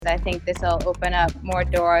I think this will open up more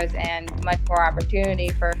doors and much more opportunity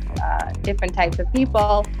for different types of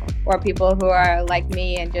people, or people who are like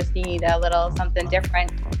me and just need a little something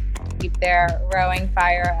different to keep their rowing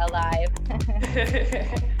fire alive.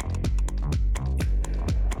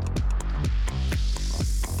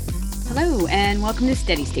 Hello, and welcome to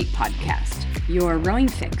Steady State Podcast, your rowing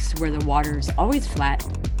fix where the water's always flat,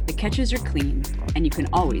 the catches are clean, and you can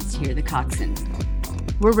always hear the coxswain.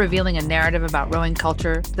 We're revealing a narrative about rowing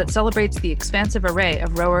culture that celebrates the expansive array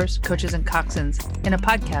of rowers, coaches, and coxswains in a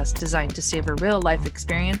podcast designed to savor real-life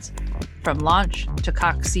experience from launch to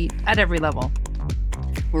cock seat at every level.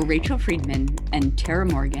 We're Rachel Friedman and Tara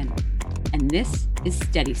Morgan, and this is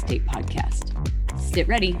Steady State Podcast. Sit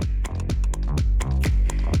ready.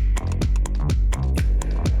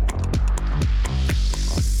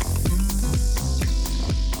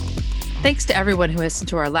 Thanks to everyone who listened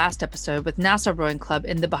to our last episode with Nassau Rowing Club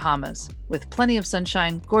in the Bahamas. With plenty of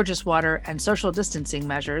sunshine, gorgeous water, and social distancing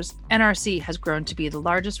measures, NRC has grown to be the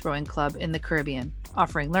largest rowing club in the Caribbean,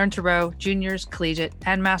 offering Learn to Row, juniors, collegiate,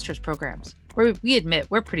 and master's programs, where we admit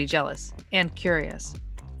we're pretty jealous and curious.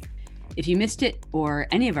 If you missed it or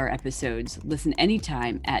any of our episodes, listen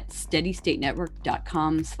anytime at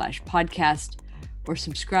steadystatenetwork.com/podcast or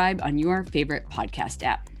subscribe on your favorite podcast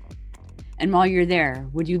app. And while you're there,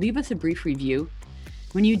 would you leave us a brief review?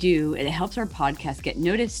 When you do, it helps our podcast get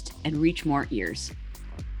noticed and reach more ears.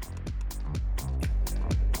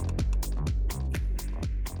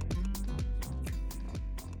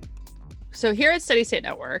 So here at Steady State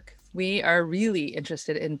Network, we are really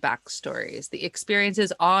interested in backstories, the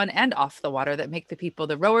experiences on and off the water that make the people,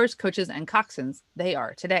 the rowers, coaches, and coxswains they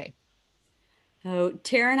are today. So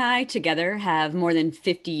Tara and I together have more than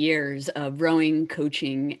 50 years of rowing,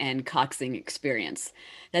 coaching, and coxing experience.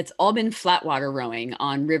 That's all been flatwater rowing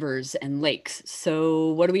on rivers and lakes.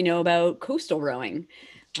 So what do we know about coastal rowing?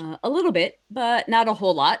 A little bit, but not a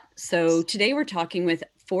whole lot. So today we're talking with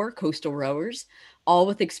 4 coastal rowers, all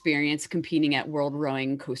with experience competing at World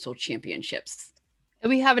Rowing Coastal Championships.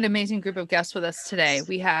 We have an amazing group of guests with us today.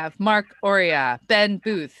 We have Mark Oria, Ben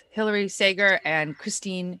Booth, Hillary Sager, and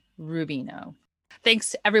Christine Rubino.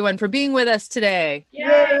 Thanks everyone for being with us today.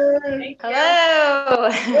 Yay!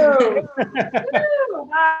 Hello.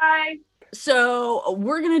 Hi. So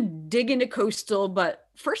we're going to dig into coastal, but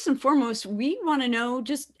first and foremost, we want to know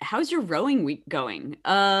just how's your rowing week going?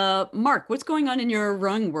 Mark, what's going on in your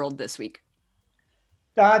rowing world this week?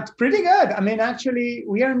 That's pretty good. I mean, actually,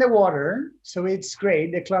 we are in the water, so it's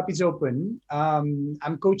great. The club is open.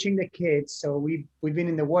 I'm coaching the kids, so we've been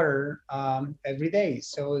in the water every day,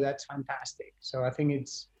 so that's fantastic. So I think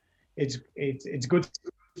it's good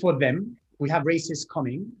for them. We have races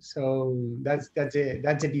coming, so that's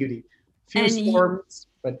a beauty. Few storms,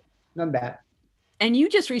 but not bad. And you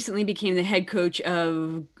just recently became the head coach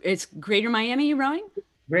of Greater Miami Rowing?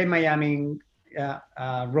 Greater Miami.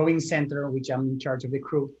 Rowing center, which I'm in charge of the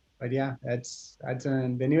crew. But yeah, that's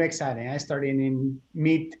the new exciting. I started in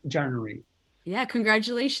mid-January. Yeah,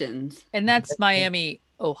 congratulations. And that's Miami,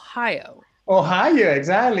 Ohio. Ohio,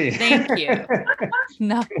 exactly. Thank you.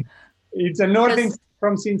 No, it's a northern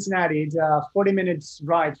from Cincinnati. It's a 40 minutes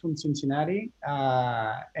ride from Cincinnati,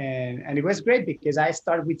 and it was great because I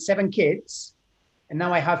started with 7 kids, and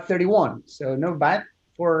now I have 31. So not bad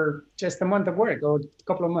for just a month of work or a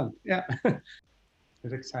couple of months. Yeah.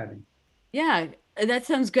 It's exciting. Yeah, that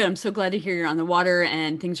sounds good. I'm so glad to hear you're on the water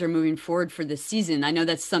and things are moving forward for this season. I know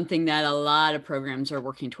that's something that a lot of programs are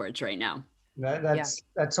working towards right now. That's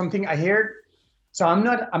something I heard. So I'm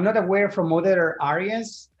not aware from other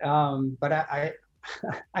areas, but I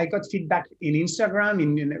got feedback in Instagram,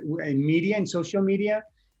 in media, in social media.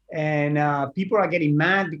 And people are getting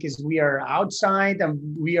mad because we are outside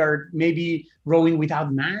and we are maybe rowing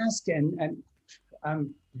without mask.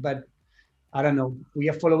 But I don't know. We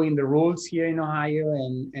are following the rules here in Ohio,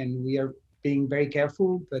 and we are being very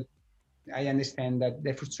careful. But I understand that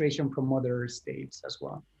the frustration from other states as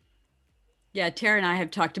well. Yeah, Tara and I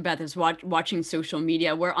have talked about this watching social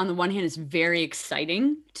media, where on the one hand, it's very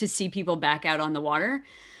exciting to see people back out on the water,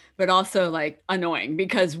 but also like annoying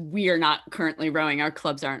because we are not currently rowing. Our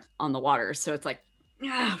clubs aren't on the water. So it's like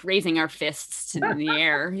raising our fists in the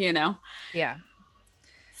air, you know? Yeah.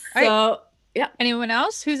 So, right. Yeah. Anyone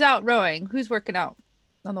else? Who's out rowing? Who's working out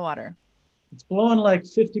on the water? It's blowing like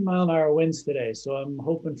 50-mile-an-hour winds today. So I'm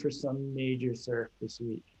hoping for some major surf this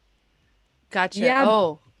week. Gotcha. Yeah.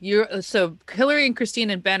 Oh, so Hillary and Christine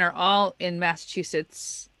and Ben are all in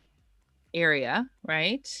Massachusetts area,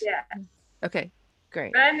 right? Yeah. Okay,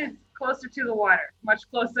 great. Ben is closer to the water, much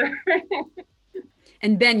closer.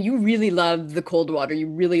 And Ben, you really love the cold water. You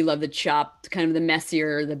really love the chop. Kind of the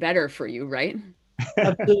messier, the better for you, right?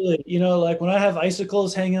 Absolutely. You know, like when I have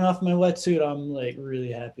icicles hanging off my wetsuit, I'm like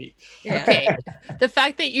really happy. Yeah. Okay. The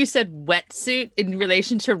fact that you said wetsuit in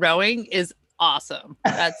relation to rowing is awesome.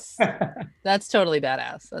 That's totally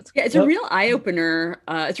badass. That's Yeah, it's a real eye opener.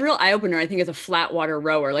 It's a real eye opener, I think, as a flat water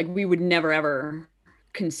rower. Like we would never ever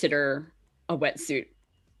consider a wetsuit.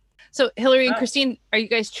 so. Hillary and Christine, are you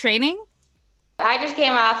guys training? I just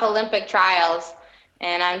came off Olympic trials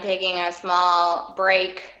and I'm taking a small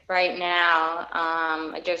break right now.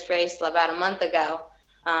 I just raced about a month ago.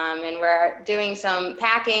 And we're doing some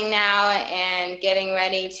packing now and getting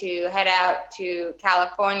ready to head out to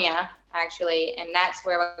California, actually. And that's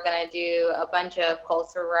where we're going to do a bunch of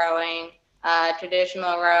coastal rowing,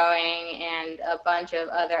 traditional rowing, and a bunch of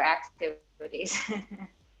other activities.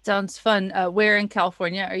 Sounds fun. Where in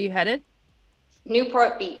California are you headed?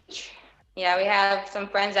 Newport Beach. Yeah, we have some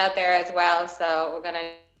friends out there as well. So we're going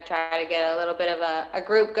to try to get a little bit of a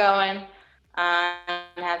group going and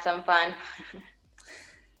have some fun.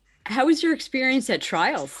 How was your experience at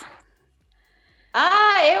trials?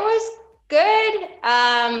 It was good.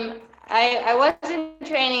 I wasn't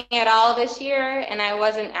training at all this year, and I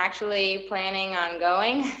wasn't actually planning on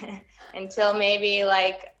going until maybe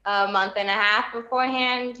like a month and a half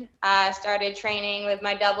beforehand. I started training with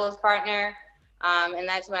my doubles partner, and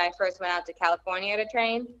that's when I first went out to California to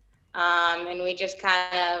train. And I just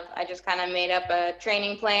kind of made up a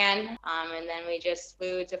training plan, and then we just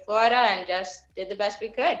flew to Florida and just did the best we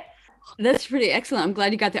could. That's pretty excellent. I'm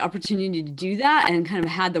glad you got the opportunity to do that and kind of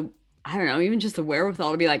had the, I don't know, even just the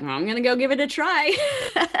wherewithal to be like, well, I'm going to go give it a try.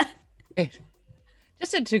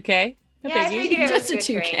 Just a 2K. Yeah, I figured it was Just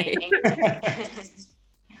a good 2K. training.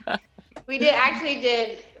 We did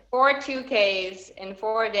 4 2Ks in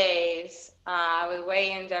 4 days with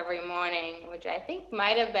weigh-ins every morning, which I think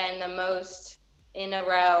might have been the most in a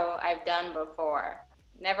row I've done before.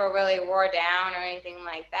 Never really wore down or anything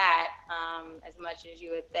like that, as much as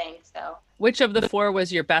you would think. So, Which of the 4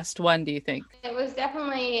 was your best one, do you think? it was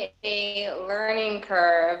definitely a learning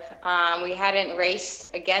curve. We hadn't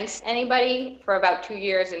raced against anybody for about 2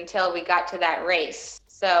 years until we got to that race.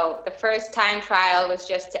 So the first time trial was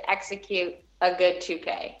just to execute a good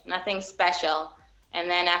 2K, nothing special. And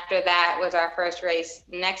then after that was our first race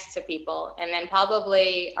next to people. And then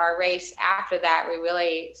probably our race after that, we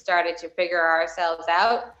really started to figure ourselves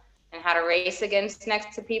out and how to race against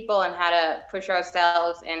next to people and how to push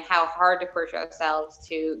ourselves and how hard to push ourselves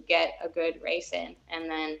to get a good race in. And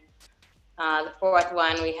then the fourth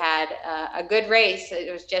one, we had a good race. It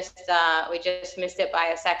was just, we just missed it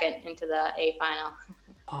by a second into the A final.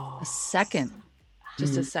 Oh, A second.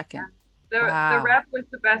 Just a second. The Wow. rep was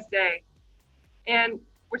the best day. And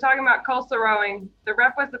we're talking about coastal rowing. The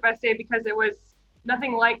rep was the best day because it was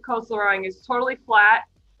nothing like coastal rowing. It's totally flat.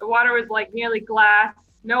 The water was like nearly glass,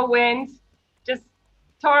 no wind, just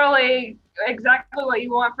totally exactly what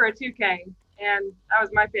you want for a 2K. And that was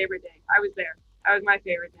my favorite day. I was there. That was my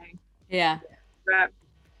favorite day. yeah. Rep.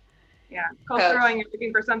 Yeah. Coastal Coach. rowing, you're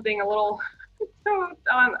looking for something a little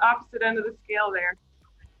on the opposite end of the scale there.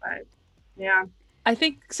 But yeah. I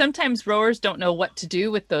think sometimes rowers don't know what to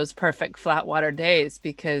do with those perfect flat water days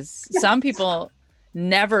because some people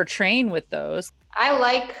never train with those. I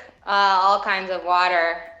like all kinds of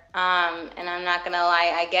water, and I'm not gonna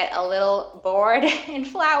lie, I get a little bored in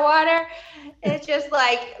flat water. It's just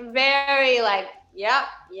like very like, yep.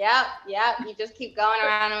 You just keep going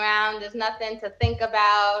around and around. There's nothing to think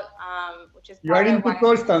about, which is You are part of into why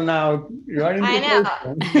coastal now. You are into I know.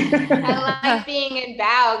 coastal. I like being in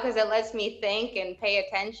bow because it lets me think and pay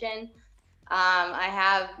attention. I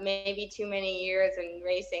have maybe too many years in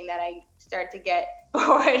racing that I start to get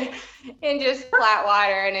bored in just flat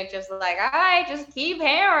water, and it's just like, all right, just keep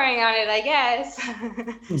hammering on it, I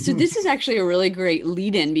guess. So this is actually a really great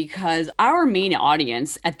lead in because our main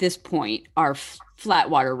audience at this point are flat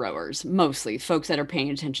water rowers, mostly folks that are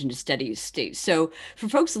paying attention to steady state. So for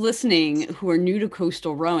folks listening who are new to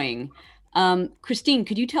coastal rowing, Christine,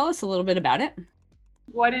 could you tell us a little bit about it?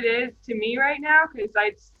 What it is to me right now, because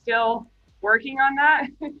I'm still working on that.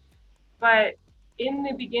 But in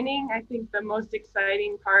the beginning, I think the most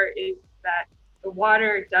exciting part is that the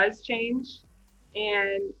water does change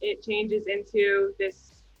and it changes into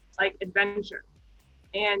this like adventure.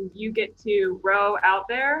 And you get to row out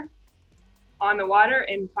there on the water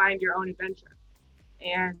and find your own adventure.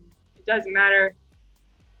 And it doesn't matter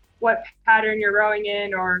what pattern you're rowing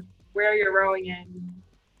in or where you're rowing in,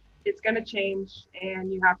 it's going to change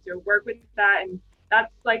and you have to work with that. And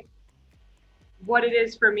that's like what it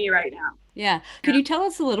is for me right now. Yeah. Could you tell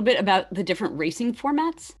us a little bit about the different racing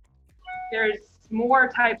formats? There's more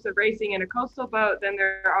types of racing in a coastal boat than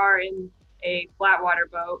there are in a flat water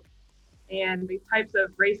boat. and the types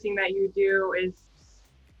of racing that you do is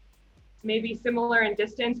maybe similar in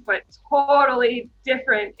distance, but totally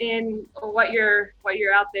different in what you're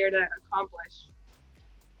out there to accomplish.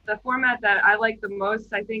 The format that I like the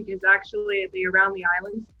most, I think, is actually the around the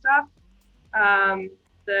island stuff.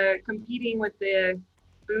 The competing with the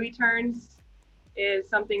buoy turns is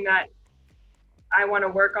something that I want to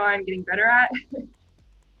work on getting better at.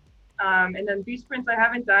 And then beach sprints I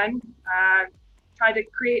haven't done. Tried to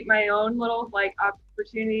create my own little like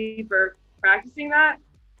opportunity for practicing that.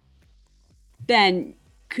 Ben,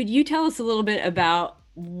 could you tell us a little bit about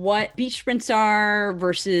what beach sprints are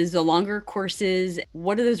versus the longer courses?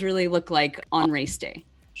 What do those really look like on race day?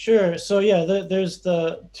 Sure. So yeah, there's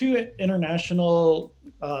the two international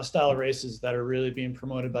style races that are really being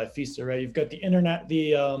promoted by FISA, right? You've got the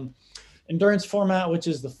endurance format, which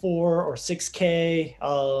is the 4 or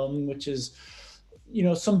 6K, which is, you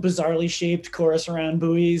know, some bizarrely shaped course around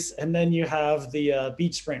buoys. And then you have the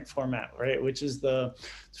beach sprint format, right? Which is the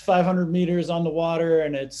 500 meters on the water,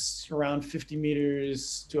 and it's around 50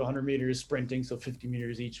 meters to 100 meters sprinting. So 50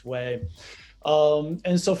 meters each way.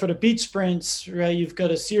 And so for the beach sprints, right, you've got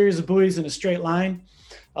a series of buoys in a straight line.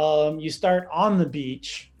 You start on the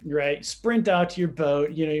beach, right? Sprint out to your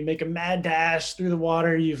boat, you know, you make a mad dash through the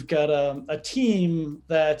water. You've got a team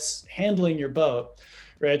that's handling your boat,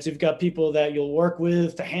 right? So you've got people that you'll work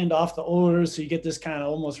with to hand off the oars. So you get this kind of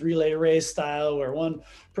almost relay race style where one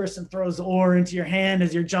person throws the oar into your hand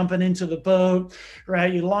as you're jumping into the boat,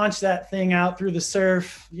 right? You launch that thing out through the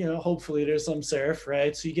surf, you know, hopefully there's some surf,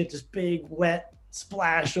 right? So you get this big wet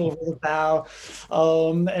splash over the bow.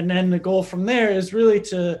 And then the goal from there is really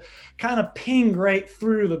to kind of ping right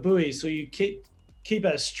through the buoy. So you keep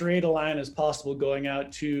as straight a line as possible going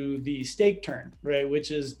out to the stake turn, right?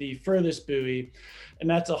 Which is the furthest buoy. And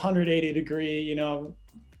that's 180 degree, you know,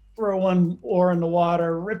 throw one oar in the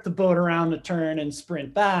water, rip the boat around the turn and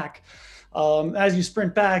sprint back. As you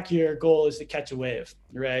sprint back, your goal is to catch a wave,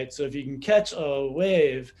 right? So if you can catch a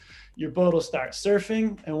wave, your boat will start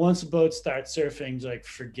surfing. And once the boat starts surfing, it's like,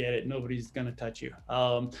 forget it. Nobody's going to touch you.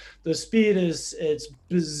 The speed it's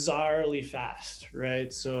bizarrely fast,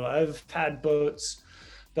 right? So I've had boats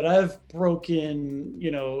that I've broken,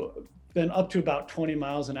 you know, been up to about 20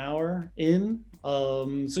 miles an hour in.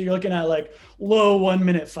 So you're looking at like low 1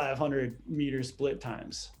 minute, 500 meter split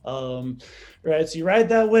times. Right. So you ride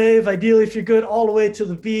that wave. Ideally, if you're good all the way to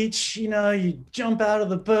the beach, you know, you jump out of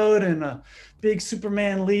the boat and a big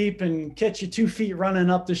Superman leap and catch you 2 feet running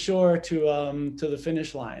up the shore to the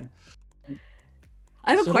finish line.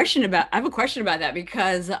 I have a question about that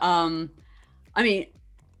because, I mean,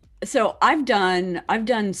 so I've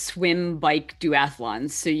done swim bike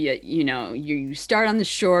duathlons. So you start on the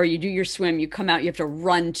shore, you do your swim, you come out, you have to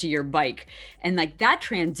run to your bike. And like that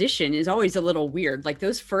transition is always a little weird. Like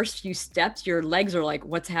those first few steps, your legs are like,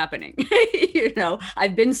 what's happening? You know,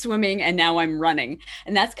 I've been swimming and now I'm running.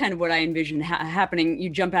 And that's kind of what I envision happening.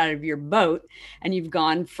 You jump out of your boat and you've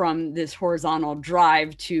gone from this horizontal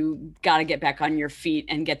drive to got to get back on your feet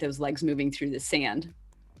and get those legs moving through the sand.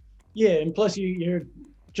 Yeah. And plus you're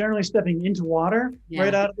generally stepping into water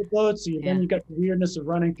right out of the boat. So then you got the weirdness of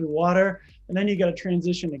running through water, and then you got to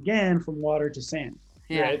transition again from water to sand.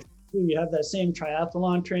 Right? You have that same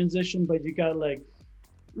triathlon transition, but you got like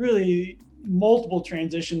really multiple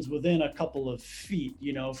transitions within a couple of feet,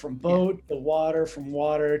 you know, from boat to water, from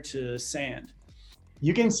water to sand.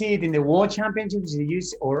 You can see it in the World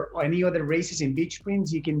Championships or any other races in beach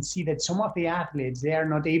sprints. You can see that some of the athletes, they are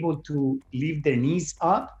not able to lift their knees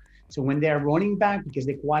up. So when they are running back, because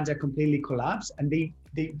the quads are completely collapsed, and they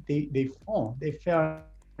fall in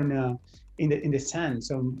the sand.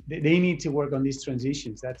 So they need to work on these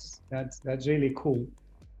transitions. That's really cool.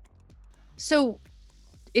 So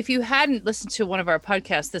if you hadn't listened to one of our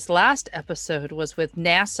podcasts, this last episode was with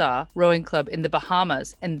Nassau Rowing Club in the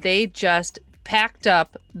Bahamas, and they just packed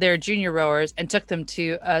up their junior rowers and took them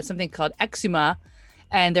to something called Exuma.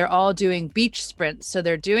 And they're all doing beach sprints. So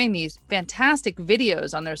they're doing these fantastic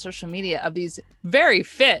videos on their social media of these very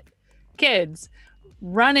fit kids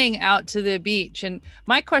running out to the beach. And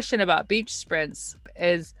my question about beach sprints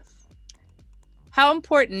is, how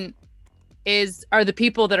important are the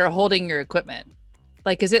people that are holding your equipment?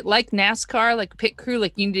 Like, is it like NASCAR, like pit crew?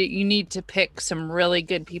 Like you need to pick some really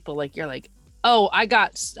good people. Like you're like, oh, I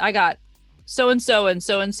got so-and-so and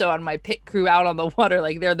so-and-so on my pit crew out on the water.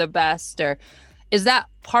 Like they're the best. Or is that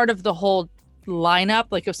part of the whole lineup?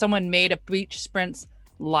 Like if someone made a beach sprints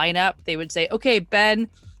lineup, they would say, okay, Ben,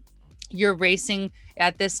 you're racing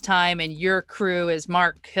at this time and your crew is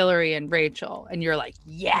Mark, Hillary, and Rachel. And you're like,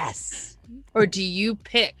 yes. Or do you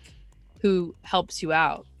pick who helps you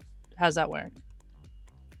out? How's that work?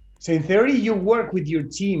 So in theory, you work with your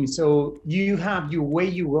team. So you have your way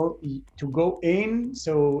you go to go in.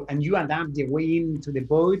 So, and you adapt the way into the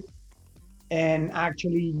boat. And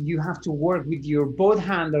actually you have to work with your boat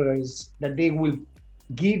handlers that they will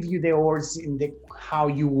give you the oars in the how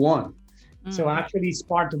you want. So actually it's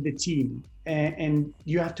part of the team, and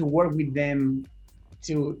you have to work with them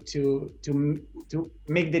to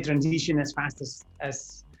make the transition as fast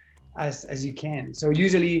as you can. So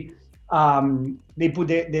usually they put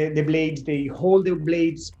the blades, they hold the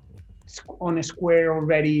blades on a square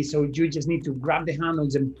already. So you just need to grab the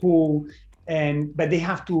handles and pull, but they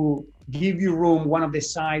have to give you room one of the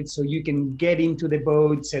sides so you can get into the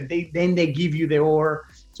boat. So then they give you the oar.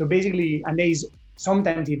 So basically, and there's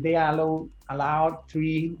sometimes if they allow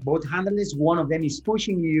 3 boat handlers, one of them is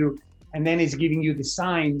pushing you, and then it's giving you the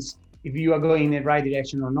signs if you are going in the right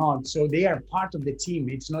direction or not. So they are part of the team.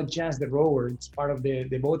 It's not just the rower, it's part of the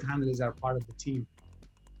boat handlers are part of the team.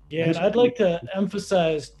 Yeah, and I'd like to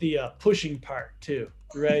emphasize the pushing part too,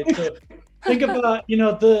 right? So think about,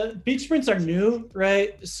 the beach sprints are new,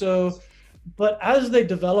 right? So, but as they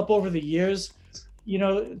develop over the years,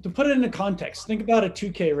 to put it into context, think about a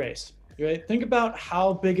 2K race, right? Think about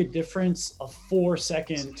how big a difference a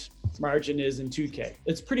 4-second margin is in 2K.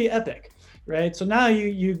 It's pretty epic, right? So now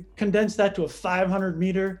you condense that to a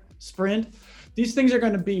 500-meter sprint. These things are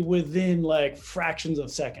going to be within like fractions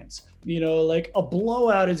of seconds. Like a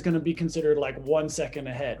blowout is going to be considered like 1 second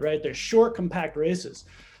ahead, right? They're short, compact races.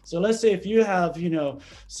 So let's say if you have,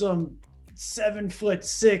 some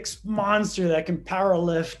 7'6" monster that can power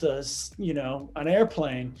lift an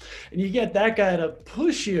airplane, and you get that guy to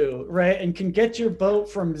push you, right, and can get your boat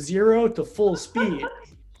from 0 to full speed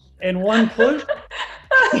in one push,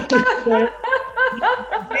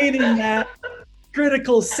 gaining that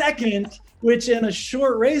critical second, which in a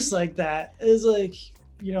short race like that is like,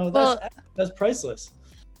 that's priceless.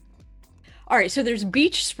 All right, so there's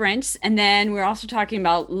beach sprints, and then we're also talking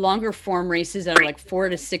about longer form races that are like 4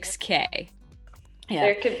 to 6K. Yeah.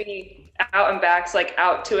 There could be out and backs, like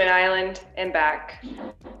out to an island and back,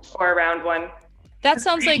 or around one. That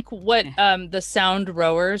sounds like what the Sound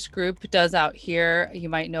Rowers group does out here. You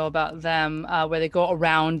might know about them, where they go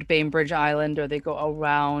around Bainbridge Island, or they go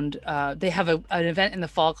around, they have an event in the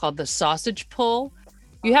fall called the Sausage Pull.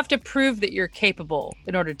 You have to prove that you're capable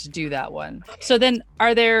in order to do that one. So then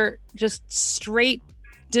are there just straight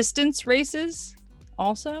distance races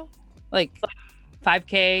also? Like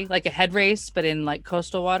 5K, like a head race, but in like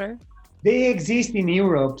coastal water? They exist in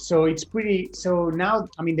Europe. So it's so now,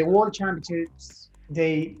 the World Championships,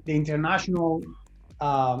 the international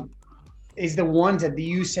is the ones that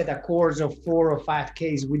you set a course of 4 or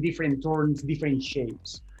 5Ks with different turns, different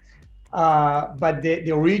shapes. But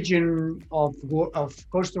the origin of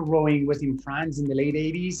coastal rowing was in France in the late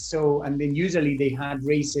 80s. So, and then usually they had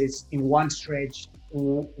races in one stretch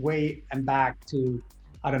way and back to,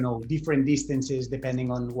 different distances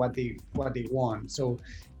depending on what they want. So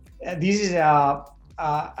this is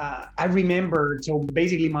I remember. So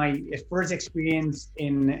basically, my first experience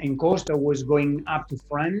in coastal was going up to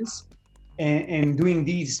France and doing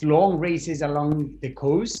these long races along the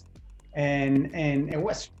coast. And it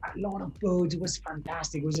was a lot of boats. It was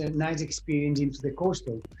fantastic. It was a nice experience into the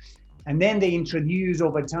coastal. And then they introduced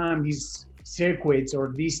over time these circuits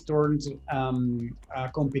or these turns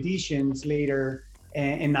competitions later,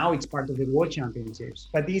 and now it's part of the World Championships.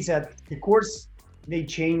 But these the course they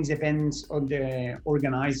change depends on the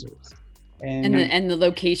organizers and the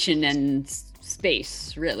location and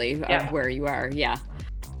space really of where you are. Yeah.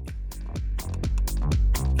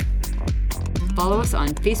 Follow us on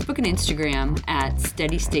Facebook and Instagram at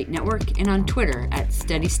Steady State Network and on Twitter at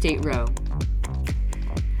Steady State Row.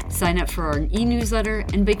 Sign up for our e-newsletter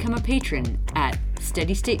and become a patron at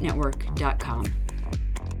steadystatenetwork.com.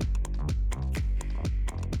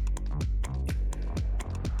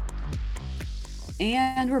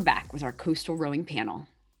 And we're back with our coastal rowing panel.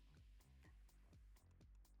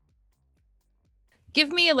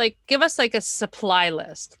 Give us like a supply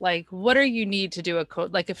list. Like, what do you need to do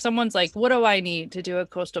like if someone's like, what do I need to do a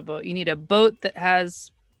coastal boat? You need a boat that has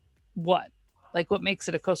what? Like, what makes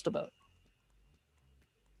it a coastal boat?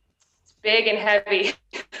 It's big and heavy.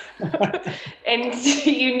 And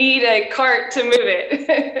you need a cart to move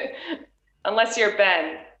it. Unless you're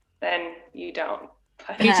Ben, then you don't.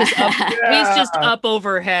 He's just up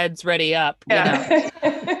overheads, ready up. Yeah.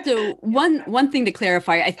 So one thing to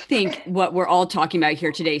clarify, I think what we're all talking about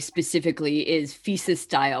here today specifically is FISA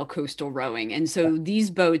style coastal rowing. And so these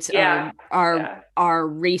boats are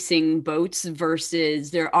racing boats versus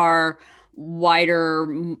there are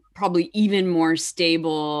wider, probably even more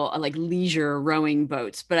stable, like leisure rowing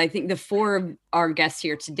boats. But I think the four of our guests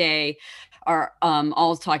here today are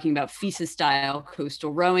all talking about FISA style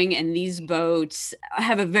coastal rowing. And these boats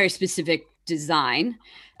have a very specific design,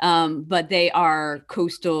 but they are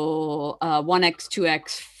coastal 1X,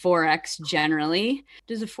 2X, 4X generally.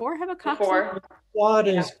 Does a 4 have a coxswain? 4. Quad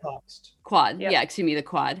is coxed. Quad. Yep. Yeah, excuse me, the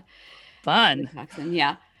quad. Fun. Coxswain,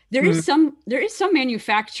 yeah. There is some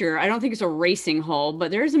manufacturer, I don't think it's a racing hull,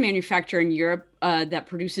 but there is a manufacturer in Europe that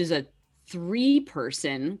produces a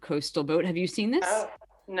 3-person coastal boat. Have you seen this? Oh,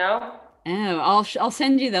 no. Oh, I'll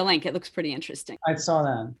send you the link. It looks pretty interesting. I saw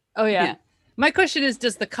that. Oh yeah. Yeah. My question is,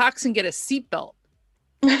 does the coxswain get a seatbelt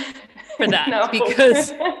for that? No.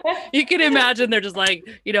 Because you can imagine they're just like,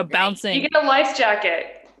 bouncing. You get a life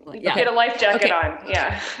jacket. You Yeah. get a life jacket Okay. on.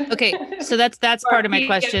 Yeah. Okay, so that's part of my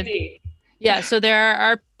question. PFD. Yeah, so there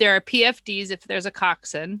are PFDs if there's a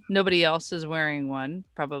coxswain. Nobody else is wearing one,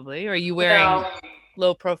 probably. Or are you wearing No.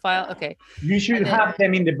 low profile? Okay. You should And then- have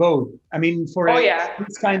them in the boat. I mean, for Oh, yeah.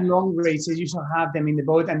 these kind of long races, you should have them in the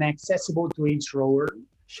boat and accessible to each rower.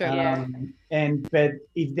 Sure. Yeah. But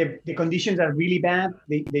if the conditions are really bad,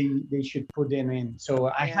 they should put them in. So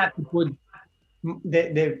I Yeah. had to put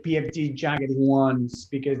the PFD jacket once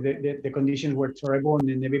because the conditions were terrible and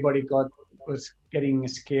then everybody was getting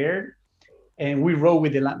scared, and we rode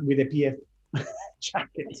with the PF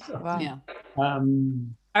jacket. So, Wow. Yeah.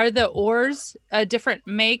 Are the oars a different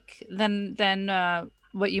make than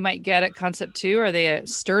what you might get at Concept 2? Are they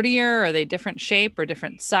sturdier? Are they different shape or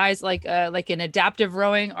different size? Like in adaptive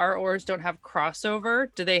rowing, our oars don't have crossover.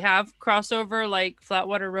 Do they have crossover like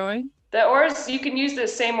flatwater rowing? The oars, you can use the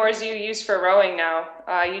same oars you use for rowing now.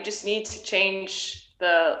 You just need to change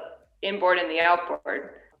the inboard and the outboard.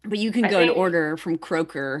 But you can I go and think- order from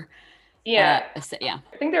Croker. Yeah. Yeah.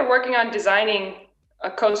 I think they're working on designing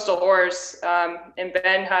a coastal oars, and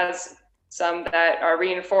Ben has some that are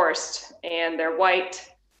reinforced and they're white.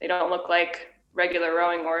 They don't look like regular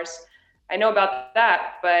rowing oars. I know about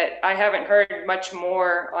that, but I haven't heard much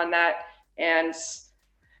more on that. And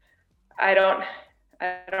I don't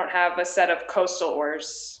have a set of coastal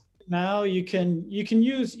oars. Now you can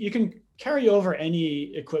carry over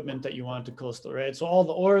any equipment that you want to coastal, right? So all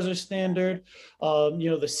the oars are standard.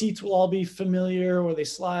 The seats will all be familiar where they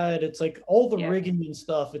slide. It's like all the Yeah. rigging and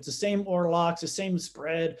stuff. It's the same oar locks, the same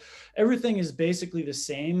spread. Everything is basically the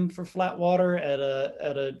same for flat water at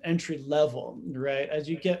an entry level, right? As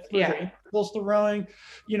you get further Yeah. into coastal rowing,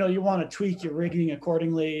 you want to tweak your rigging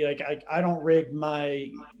accordingly. Like I don't rig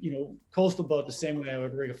my, coastal boat the same way I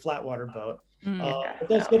would rig a flat water boat. But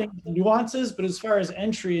that's getting nuances. But as far as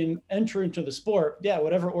enter into the sport, yeah,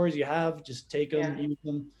 whatever oars you have, just take them, Yeah. use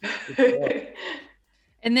them.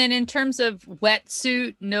 And then in terms of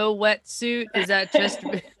wetsuit, no wetsuit, is that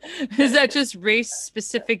just race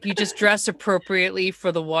specific? You just dress appropriately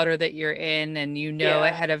for the water that you're in, and Yeah.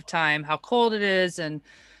 ahead of time how cold it is and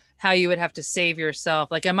how you would have to save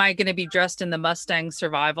yourself. Like, am I going to be dressed in the Mustang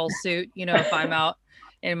survival suit? If I'm out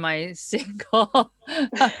in my single.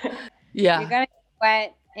 Yeah. You're gonna get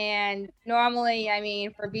wet, and normally,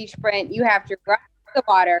 for beach sprint, you have to rush the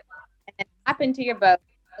water and then hop into your boat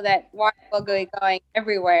so that water will be going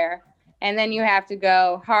everywhere, and then you have to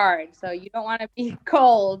go hard. So you don't want to be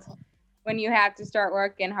cold when you have to start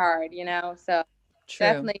working hard, So True.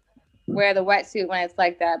 definitely wear the wetsuit when it's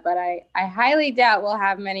like that. But I highly doubt we'll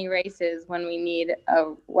have many races when we need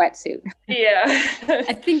a wetsuit. Yeah.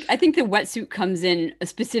 I think the wetsuit comes in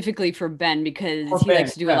specifically for Ben because For he Ben,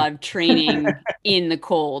 likes to do a yeah. lot of training in the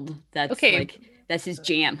cold. That's Okay. that's his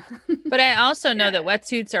jam. But I also know that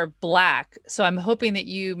wetsuits are black. So I'm hoping that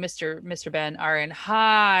you, Mr. Ben, are in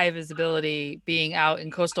high visibility being out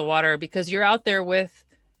in coastal water because you're out there with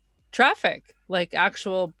traffic, like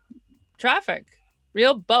actual traffic,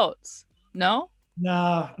 real boats. No?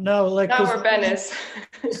 No, like Not 'cause where Ben is.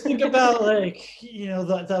 just think about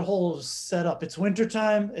that whole setup. It's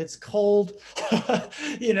wintertime, it's cold,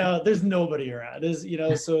 there's nobody around.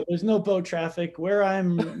 So there's no boat traffic. Where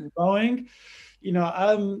I'm rowing,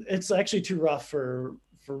 it's actually too rough for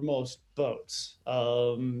most boats.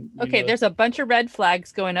 Okay, there's a bunch of red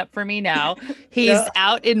flags going up for me now. He's Yeah.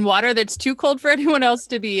 out in water that's too cold for anyone else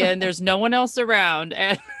to be in. There's no one else around.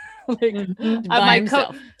 And By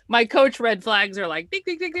himself. my coach red flags are like ding,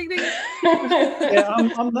 ding, ding, ding, ding. yeah,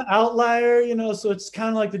 I'm the outlier, so it's kind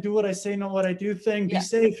of like the do what I say, not what I do thing. Be Yeah.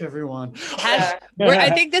 safe, everyone. Yeah.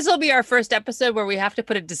 I think this will be our first episode where we have to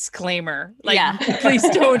put a disclaimer. Like, Yeah. please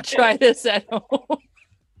don't try this at home.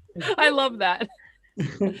 I love that.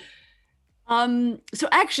 So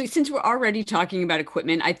actually, since we're already talking about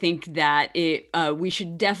equipment, I think that we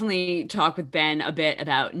should definitely talk with Ben a bit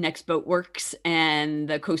about Next Boat Works and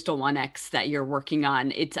the Coastal 1X that you're working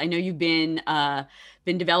on. I know you've been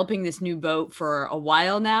developing this new boat for a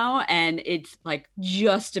while now, and it's like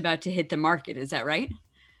just about to hit the market. Is that right?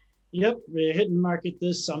 Yep, we're hitting market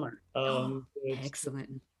this summer.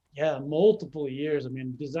 Excellent. Yeah, multiple years. I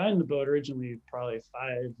mean, designed the boat originally probably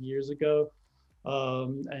 5 years ago,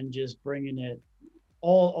 and just bringing it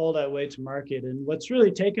all that way to market. And what's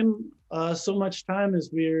really taken so much time is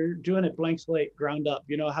we're doing it blank slate, ground up.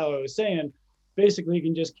 You know how I was saying, basically you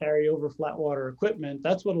can just carry over flat water equipment.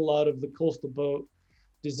 That's what a lot of the coastal boat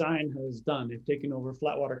design has done. They've taken over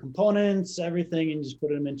flat water components, everything, and just put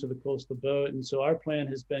them into the coastal boat. And so our plan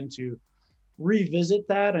has been to revisit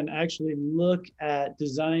that and actually look at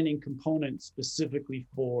designing components specifically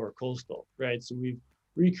for coastal, right? So we've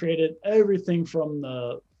recreated everything from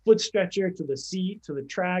the foot stretcher to the seat to the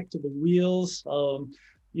track to the wheels.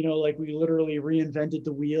 Like we literally reinvented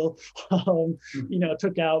the wheel.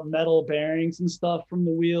 Took out metal bearings and stuff from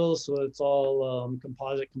the wheels, so it's all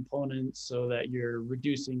composite components, so that you're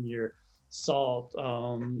reducing your salt,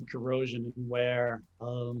 corrosion, and wear.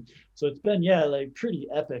 So it's been like pretty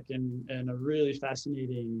epic and a really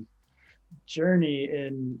fascinating journey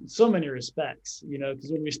in so many respects,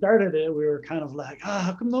 because when we started it, we were kind of like,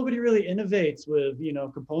 how come nobody really innovates with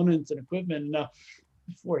components and equipment? And now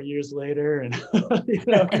 4 years later, and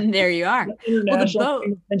and there you are. International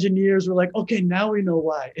engineers were like, okay, now we know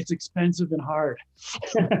why. It's expensive and hard.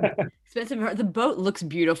 Expensive and hard. The boat looks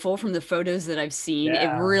beautiful from the photos that I've seen.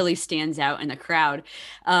 Yeah. It really stands out in the crowd.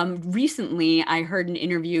 Recently, I heard an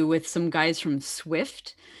interview with some guys from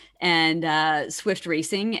Swift and Swift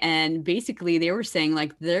Racing, and basically they were saying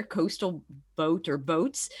like their coastal boat or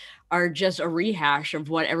boats are just a rehash of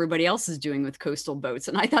what everybody else is doing with coastal boats.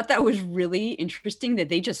 And I thought that was really interesting that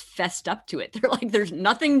they just fessed up to it. They're like, there's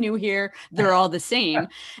nothing new here. They're all the same.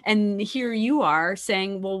 And here you are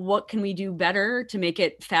saying, well, what can we do better to make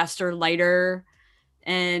it faster, lighter,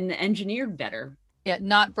 and engineered better? Yeah,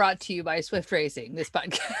 not brought to you by Swift Racing, this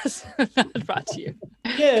podcast. Not brought to you.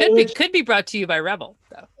 Yeah, Could be brought to you by Rebel,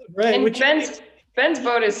 though. Right. And Ben's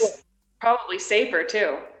boat is probably safer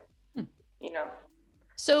too.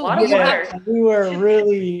 So a lot of water. We were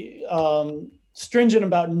really stringent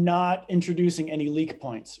about not introducing any leak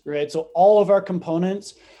points, right? So all of our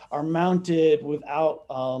components are mounted without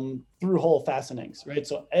through-hole fastenings, right?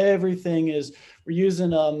 So everything we're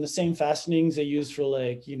using the same fastenings they use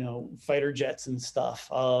for fighter jets and stuff.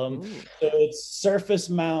 So it's surface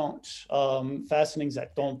mount fastenings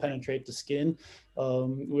that don't penetrate the skin,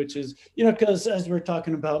 which is, because as we're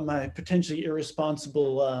talking about my potentially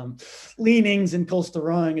irresponsible leanings in coastal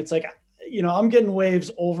rowing, it's like, I'm getting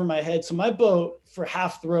waves over my head. So my boat for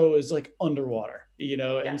half the row is like underwater,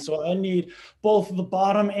 and so I need both the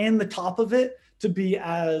bottom and the top of it to be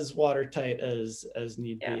as watertight as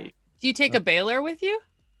need be. Do you take a bailer with you?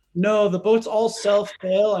 No, the boat's all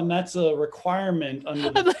self-bail, and that's a requirement under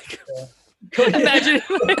the Imagine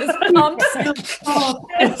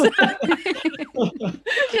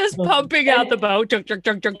just pumping out the boat.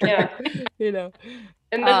 Yeah.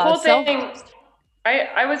 And the cool thing,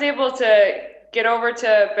 I was able to get over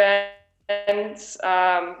to Ben's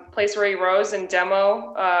place where he rows and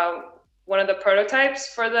demo one of the prototypes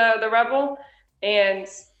for the Rebel. And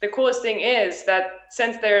the coolest thing is that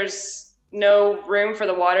since there's no room for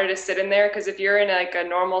the water to sit in there, because if you're in like a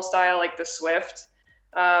normal style, like the Swift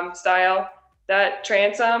style, that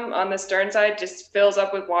transom on the stern side just fills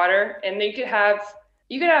up with water, and you could have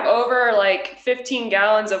over like 15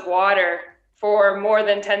 gallons of water for more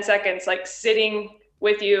than 10 seconds, like sitting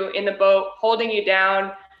with you in the boat, holding you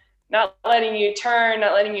down, not letting you turn,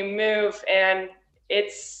 not letting you move. And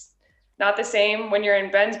it's not the same when you're in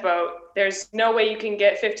Ben's boat. There's no way you can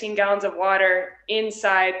get 15 gallons of water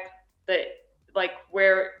inside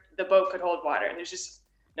where the boat could hold water. And there's just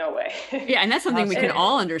no way. Yeah, and that's something we can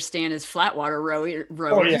all understand as flat water rowing.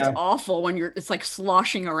 Oh, yeah. It's awful when it's like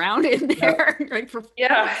sloshing around in there.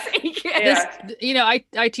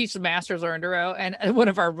 I teach the masters learn to row, and one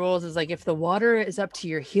of our rules is like, if the water is up to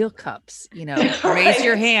your heel cups, raise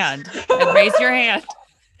your hand and raise your hand.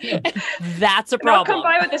 That's a problem. I'll come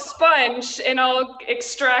by with a sponge and I'll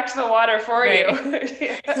extract the water for you.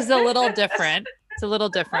 This is a little different. It's a little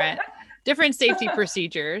different. Different safety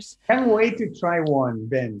procedures. Can't wait to try one,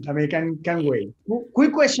 Ben. I mean, can't wait.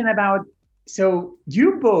 Quick question about, so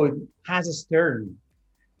your boat has a stern.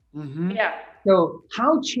 Mm-hmm. Yeah. So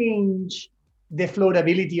how change the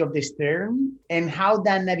floatability of the stern and how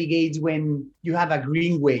that navigates when you have a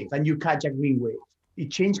green wave and you catch a green wave?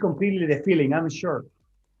 It changed completely the feeling, I'm sure.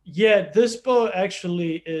 Yeah, this boat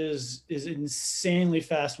actually is insanely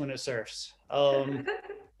fast when it surfs. And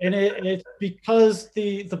it's because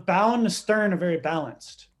the bow and the stern are very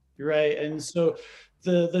balanced, right? And so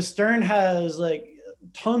the stern has like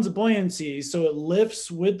tons of buoyancy, so it lifts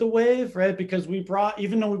with the wave, right? Because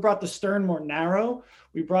even though we brought the stern more narrow,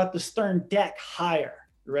 we brought the stern deck higher,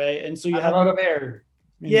 right? And so you have a lot of air.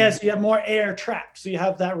 Yes, you have more air trapped, so you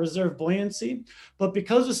have that reserve buoyancy. But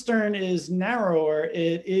because the stern is narrower,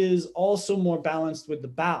 it is also more balanced with the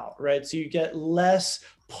bow, right? So you get less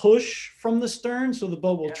push from the stern, so the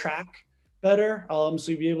boat will track better. So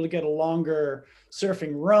you'll be able to get a longer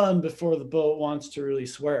surfing run before the boat wants to really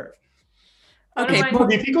swerve. Okay. It's more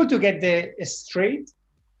difficult to get the straight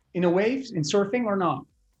in a wave in surfing or not?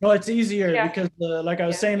 No, it's easier because, like I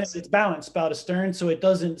was saying, it's balanced bow to stern, so it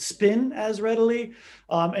doesn't spin as readily.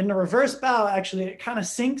 And the reverse bow, actually, it kind of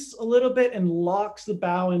sinks a little bit and locks the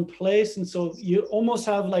bow in place. And so you almost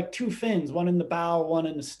have like two fins, one in the bow, one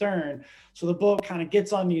in the stern. So the boat kind of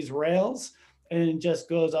gets on these rails and just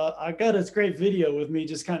goes, I got this great video with me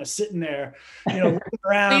just kind of sitting there, looking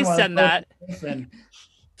around. Please send that.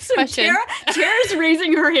 So Question. Tara's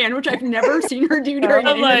raising her hand, which I've never seen her do during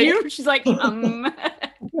an interview. She's like,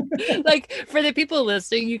 Like, for the people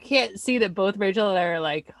listening, you can't see that both Rachel and I are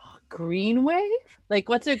like, green wave? Like,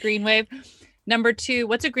 what's a green wave? Number two,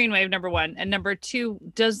 what's a green wave? Number one. And number two,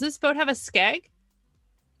 does this boat have a skeg?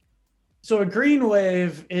 So a green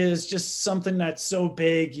wave is just something that's so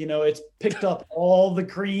big, it's picked up all the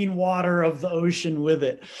green water of the ocean with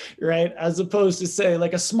it, right? As opposed to, say,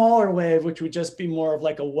 like a smaller wave, which would just be more of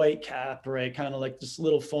like a white cap, right? Kind of like this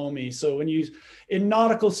little foamy. So in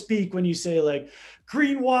nautical speak, when you say like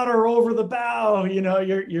green water over the bow,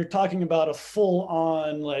 you're talking about a full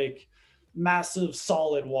on like massive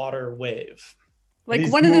solid water wave.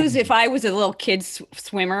 Like one of those, if I was a little kid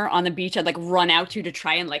swimmer on the beach, I'd like run out to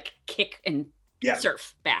try and like kick and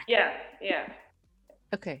surf back. Yeah.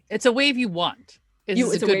 Okay. It's a wave you want. It's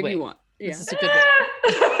a wave you want. Yeah. This is a good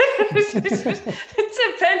wave.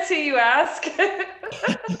 It depends who you ask.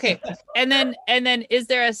 Okay. And then is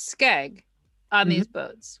there a skeg on these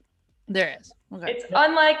boats? There is. Okay. It's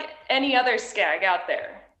unlike any other skeg out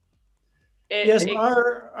there.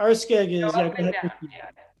 Our skeg is up and down.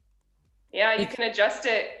 Yeah, you can adjust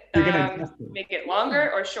it, make it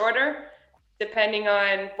longer or shorter, depending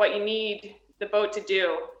on what you need the boat to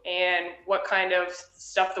do and what kind of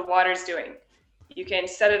stuff the water's doing. You can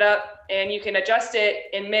set it up and you can adjust it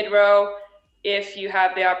in mid-row if you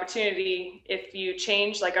have the opportunity. If you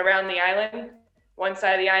change like around the island, one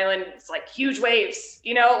side of the island is like huge waves,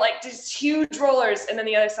 like just huge rollers, and then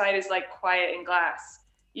the other side is like quiet and glass.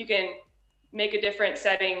 You can make a different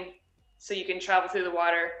setting so you can travel through the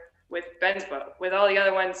water with Ben's boat. With all the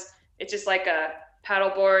other ones, it's just like a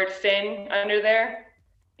paddleboard fin under there,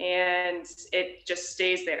 and it just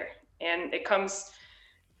stays there. And it comes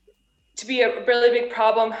to be a really big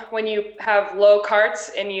problem when you have low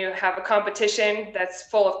carts and you have a competition that's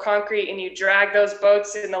full of concrete and you drag those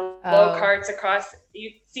boats in the low carts across.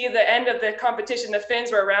 You see the end of the competition, the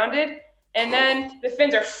fins were rounded, and then the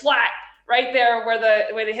fins are flat right there where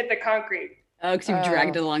they hit the concrete. Oh, because you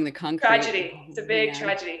dragged it along the concrete. Tragedy. It's a big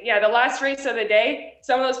tragedy. Yeah, the last race of the day,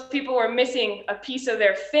 some of those people were missing a piece of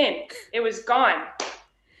their fin. It was gone.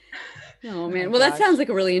 Oh man, well that sounds like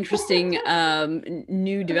a really interesting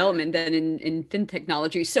new development then in fin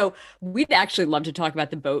technology. So we'd actually love to talk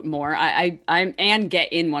about the boat more. I'm and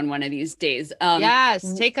get in one of these days.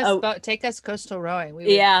 Yes, take us coastal rowing.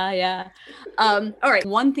 Yeah. All right,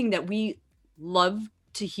 one thing that we love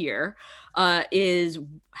to hear is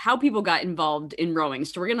how people got involved in rowing.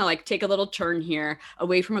 So we're gonna like take a little turn here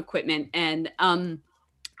away from equipment, and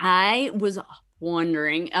I was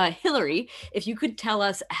wondering, Hillary, if you could tell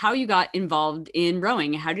us how you got involved in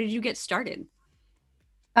rowing. How did you get started?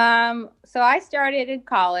 So I started in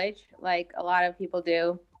college, like a lot of people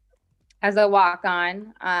do, as a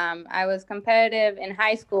walk-on. I was competitive in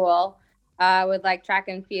high school with like track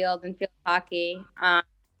and field hockey.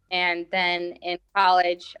 And then in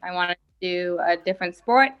college, I wanted to do a different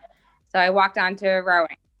sport. So I walked on to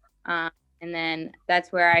rowing. And then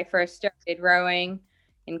that's where I first started rowing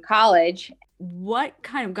in college. What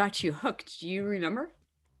kind of got you hooked? Do you remember?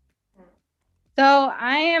 So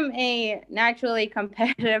I am a naturally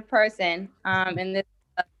competitive person in this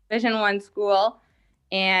Division I school,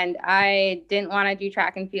 and I didn't want to do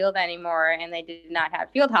track and field anymore, and they did not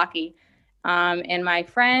have field hockey. And my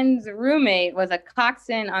friend's roommate was a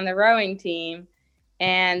coxswain on the rowing team,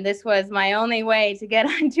 and this was my only way to get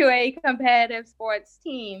onto a competitive sports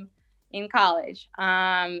team in college.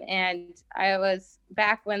 And I was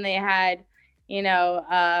back when they had,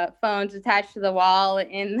 phones attached to the wall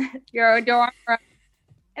in your dorm room.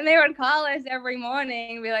 And they would call us every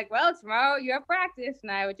morning and be like, well, tomorrow you have practice.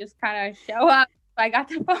 And I would just kind of show up if I got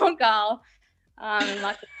the phone call. And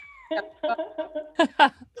luckily,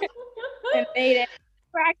 and made it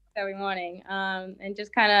practice every morning. And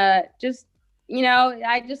just kind of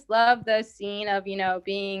I just love the scene of,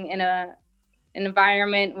 being in an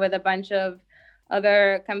environment with a bunch of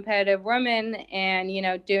other competitive women and,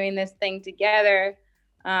 doing this thing together.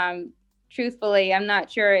 Truthfully, I'm not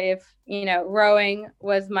sure if, rowing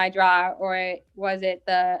was my draw or was it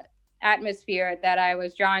the atmosphere that I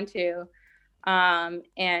was drawn to.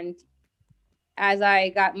 And as I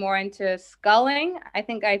got more into sculling, I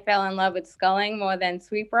think I fell in love with sculling more than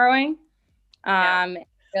sweep rowing.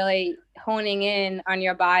 Really honing in on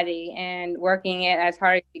your body and working it as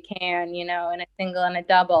hard as you can, in a single and a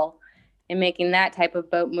double, and making that type of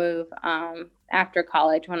boat move after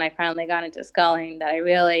college when I finally got into sculling, that I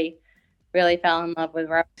really fell in love with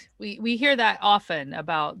rowing. We hear that often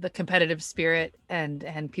about the competitive spirit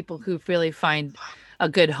and people who really find a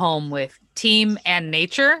good home with team and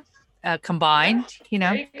nature combined,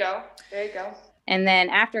 There you go. And then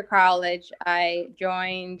after college, I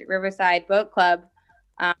joined Riverside Boat Club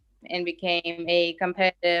and became a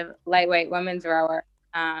competitive lightweight women's rower.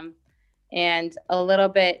 And a little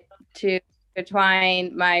bit to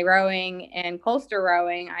intertwine my rowing and coastal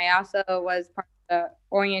rowing, I also was part of the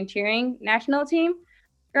orienteering national team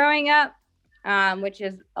growing up, which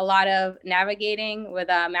is a lot of navigating with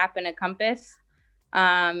a map and a compass.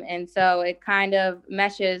 And so it kind of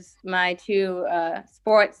meshes my two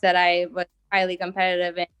sports that I was highly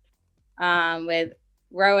competitive in, with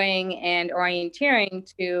rowing and orienteering,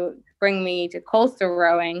 to bring me to coastal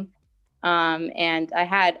rowing. And I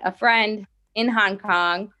had a friend in Hong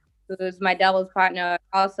Kong who's my doubles partner,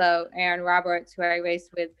 also Erin Roberts, who I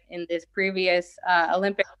raced with in this previous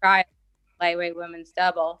Olympic trial, lightweight women's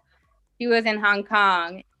double. He was in Hong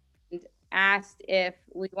Kong and asked if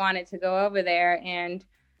we wanted to go over there and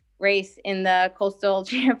race in the coastal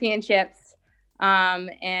championships.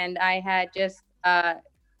 And I had just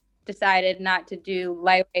decided not to do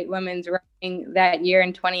lightweight women's rowing that year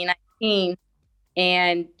in 2019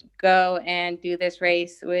 and go and do this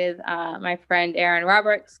race with my friend Erin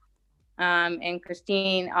Roberts. And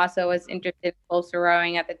Christine also was interested in coastal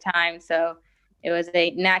rowing at the time. So it was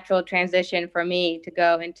a natural transition for me to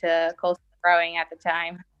go into coastal rowing at the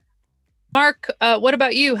time. Mark, what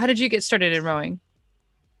about you? How did you get started in rowing?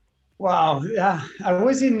 Wow, yeah,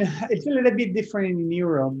 it's a little bit different in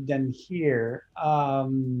Europe than here.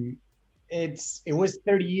 It was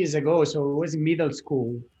 30 years ago, so it was in middle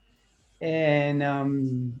school.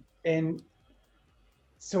 And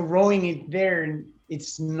so rowing it there,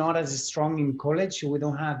 it's not as strong in college. We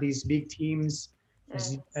don't have these big teams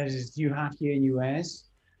as you have here in US.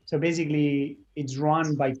 So basically it's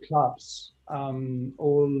run by clubs,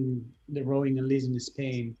 all the rowing, at least in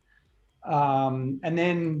Spain. And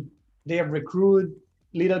then they recruit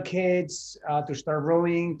little kids to start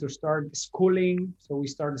rowing, to start schooling. So we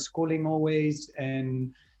started schooling always.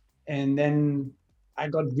 And then I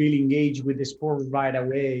got really engaged with the sport right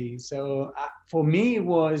away. So for me, it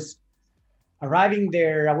was arriving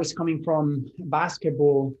there. I was coming from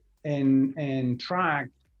basketball and track,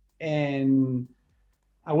 and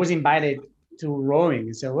I was invited to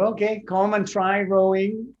rowing. So, okay, come and try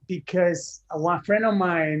rowing, because one friend of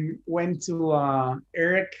mine went to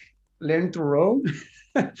Eric Learn to Row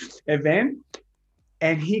event,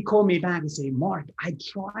 and he called me back and said, Mark, I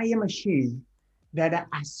try a machine that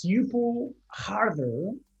as you pull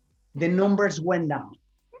harder, the numbers went down.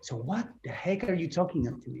 So what the heck are you talking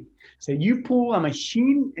to me? So you pull a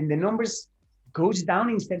machine and the numbers goes down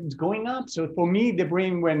instead of going up. So for me, the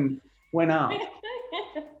brain went out.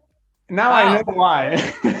 Now I know why.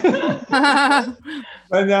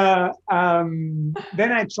 But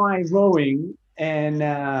then I tried rowing, and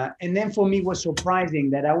then for me it was surprising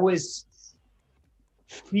that I was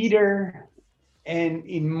fitter and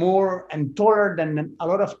taller than a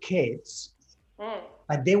lot of kids,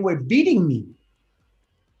 but they were beating me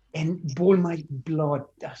and boil my blood.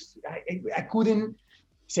 I couldn't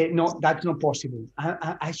say, no, that's not possible.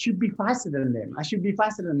 I should be faster than them.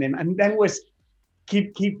 And then was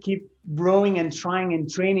keep growing and trying and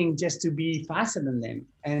training just to be faster than them.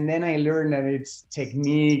 And then I learned that it's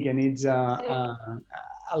technique and it's a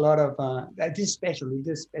lot of, it's a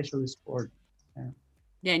special sport.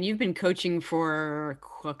 Yeah, and you've been coaching for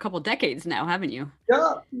a couple decades now, haven't you?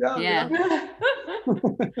 Yeah.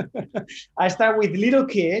 I start with little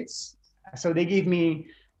kids. So they give me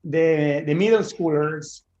the middle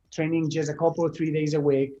schoolers training just a couple, 3 days a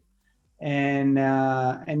week. and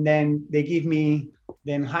then they give me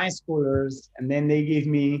them high schoolers, and then they give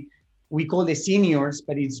me, we call the seniors,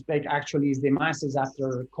 but it's like actually it's the masters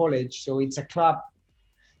after college. So it's a club.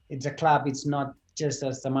 It's not just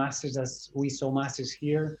as the masters as we saw masters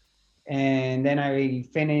here. And then I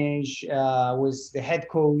finish, was the head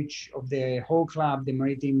coach of the whole club, the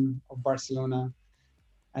Maritime of Barcelona.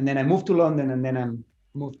 And then I moved to London, and then I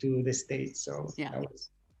moved to the States. So that was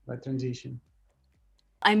my transition.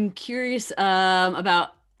 I'm curious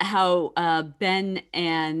about how Ben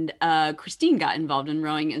and Christine got involved in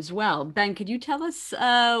rowing as well. Ben, could you tell us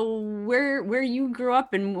where you grew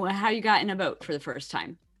up and how you got in a boat for the first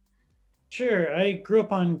time? Sure. I grew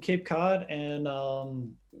up on Cape Cod and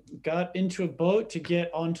got into a boat to get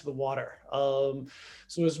onto the water. So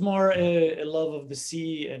it was more a love of the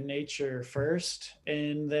sea and nature first,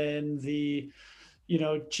 and then the,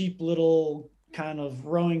 cheap little kind of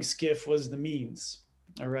rowing skiff was the means.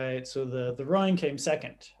 All right. So the rowing came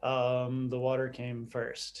second. The water came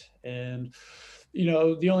first. And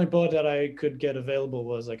the only boat that I could get available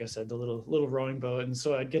was, like I said, the little rowing boat. And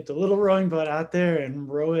so I'd get the little rowing boat out there and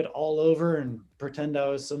row it all over and pretend I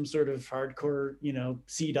was some sort of hardcore,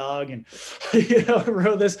 sea dog, and,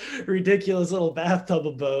 row this ridiculous little bathtub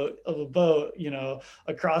of a boat,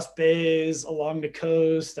 across bays, along the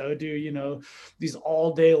coast. I would do, these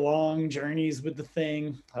all day long journeys with the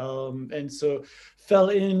thing. And so fell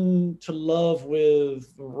into love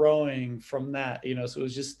with rowing from that, so it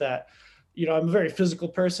was just that, I'm a very physical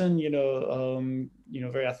person,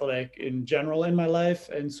 very athletic in general in my life.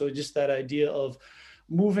 And so just that idea of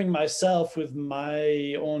moving myself with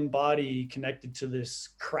my own body connected to this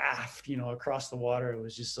craft, across the water, it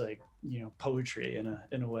was just like, poetry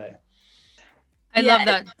in a way. I love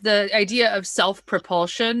that. The idea of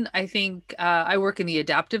self-propulsion. I think I work in the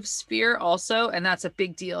adaptive sphere also, and that's a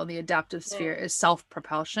big deal in the adaptive sphere is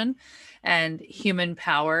self-propulsion and human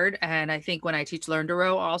powered. And I think when I teach Learn to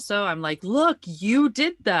Row also, I'm like, look, you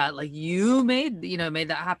did that. Like you made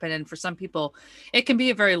that happen. And for some people, it can be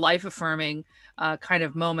a very life affirming kind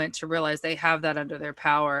of moment to realize they have that under their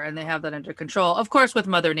power and they have that under control. Of course, with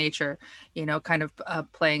Mother Nature, kind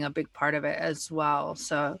of playing a big part of it as well.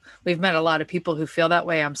 So we've met a lot of people who feel that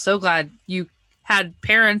way. I'm so glad you had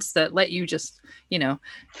parents that let you just,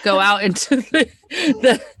 go out into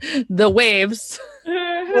the waves.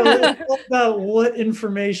 Well, it's all about what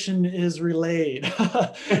information is relayed.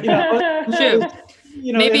 True.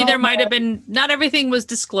 Maybe there might have been, not everything was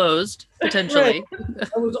disclosed, potentially. Right.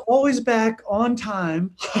 I was always back on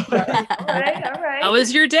time. All right. How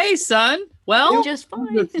was your day, son? Well, just fine.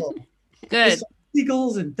 Wonderful. Good.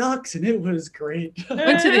 Eagles and ducks, and it was great.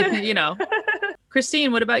 Went to the,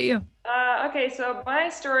 Christine, what about you? Okay, so my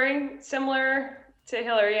story, similar to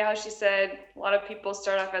Hillary, how she said a lot of people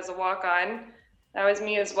start off as a walk-on. That was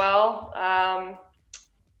me as well.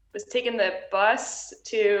 Was taking the bus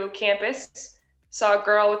to campus, saw a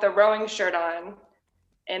girl with a rowing shirt on,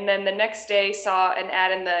 and then the next day saw an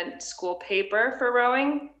ad in the school paper for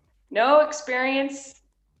rowing. No experience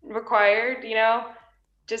required,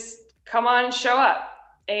 just come on and show up.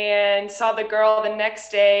 And saw the girl the next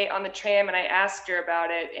day on the tram, and I asked her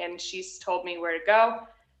about it, and she's told me where to go.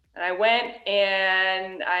 And I went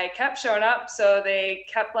and I kept showing up, so they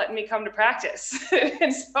kept letting me come to practice.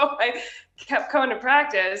 And so I kept coming to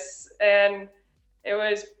practice, and it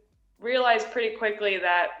was realized pretty quickly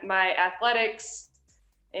that my athletics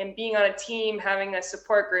and being on a team, having a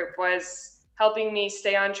support group was helping me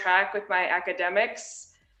stay on track with my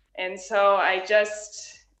academics. And so I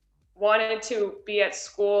just wanted to be at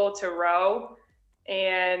school to row,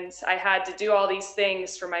 and I had to do all these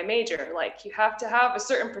things for my major. Like, you have to have a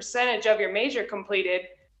certain percentage of your major completed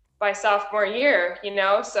by sophomore year,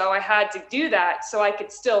 so I had to do that so I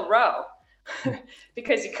could still row.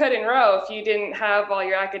 Because you couldn't row if you didn't have all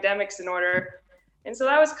your academics in order. And so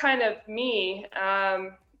that was kind of me.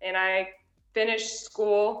 And I finished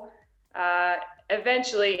school.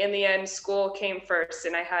 Eventually, in the end, school came first,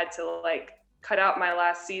 and I had to cut out my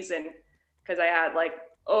last season because I had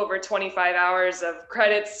over 25 hours of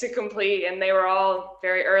credits to complete, and they were all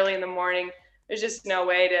very early in the morning. There's just no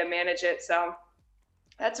way to manage it. So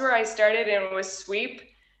that's where I started, and it was sweep.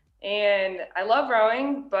 And I love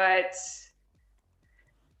rowing, but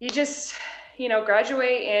you just,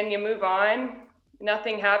 graduate and you move on.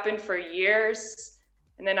 Nothing happened for years.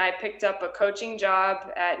 And then I picked up a coaching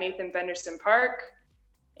job at Nathan Benderson Park,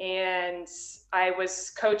 and I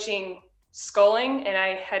was coaching sculling, and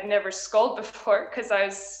I had never sculled before because I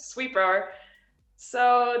was a sweep rower.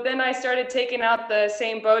 So then I started taking out the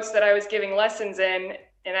same boats that I was giving lessons in,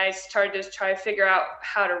 and I started to try to figure out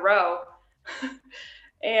how to row.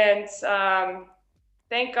 And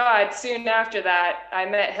thank God, soon after that, I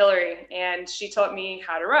met Hillary and she taught me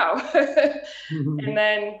how to row. And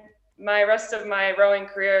then my rest of my rowing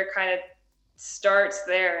career kind of starts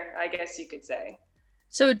there, I guess you could say.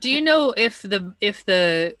 So do you know if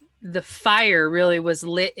the fire really was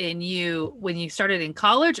lit in you when you started in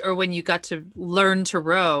college or when you got to learn to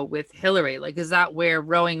row with Hillary? Like, is that where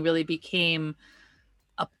rowing really became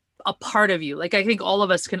a part of you? Like, I think all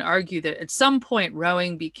of us can argue that at some point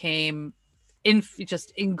rowing became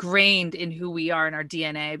just ingrained in who we are, in our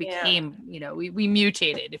DNA. Became, we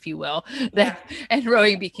mutated, if you will, and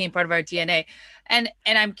rowing became part of our DNA. And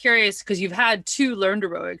I'm curious, because you've had 2 learn to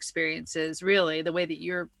row experiences, really, the way that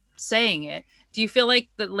you're saying it. Do you feel like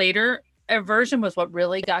the later version was what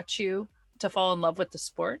really got you to fall in love with the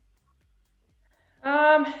sport?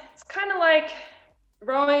 It's kind of like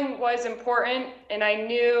rowing was important and I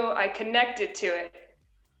knew I connected to it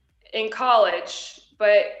in college,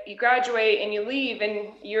 but you graduate and you leave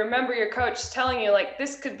and you remember your coach telling you, like,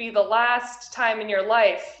 this could be the last time in your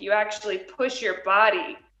life you actually push your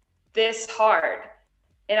body this hard.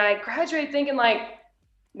 And I graduated thinking, like,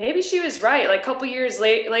 maybe she was right. Like, a couple years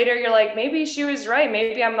later, you're like, maybe she was right.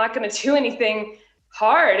 Maybe I'm not going to do anything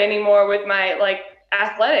hard anymore with my, like,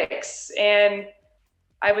 athletics. And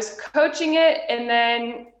I was coaching it. And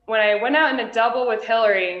then when I went out in a double with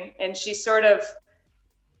Hillary and she sort of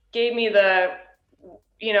gave me the,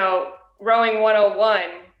 rowing 101,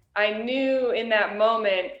 I knew in that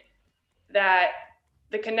moment that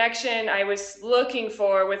the connection I was looking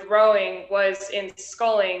for with rowing was in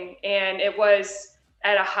sculling, and it was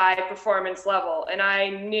at a high performance level. And I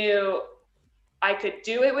knew I could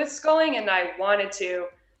do it with sculling, and I wanted to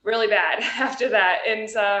really bad after that. And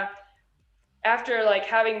after, like,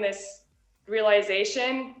 having this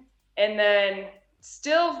realization and then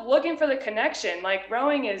still looking for the connection, like,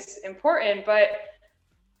 rowing is important, but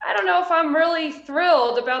I don't know if I'm really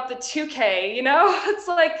thrilled about the 2K, It's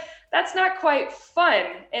like, that's not quite fun.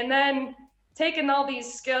 And then taking all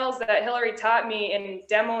these skills that Hillary taught me in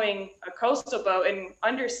demoing a coastal boat and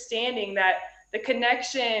understanding that the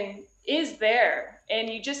connection is there, and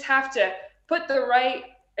you just have to put the right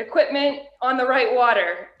equipment on the right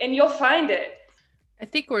water and you'll find it. I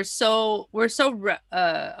think we're so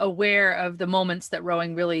aware of the moments that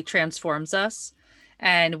rowing really transforms us,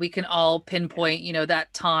 and we can all pinpoint,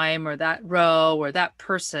 that time or that row or that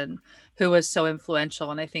person who was so influential.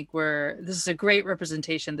 And I think this is a great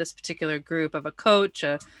representation, this particular group, of a coach,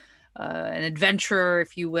 an adventurer,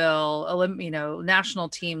 if you will, national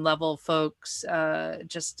team level folks.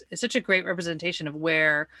 Just it's such a great representation of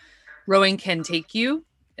where rowing can take you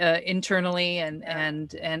internally,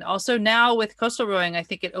 and also now with coastal rowing, I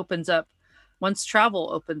think it opens up. Once travel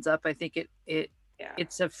opens up, I think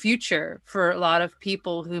it's a future for a lot of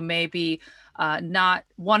people who may be not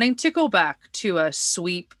wanting to go back to a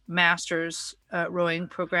sweep masters rowing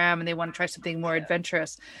program, and they want to try something more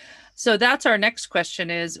adventurous. So that's our next question: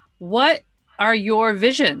 is what are your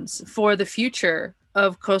visions for the future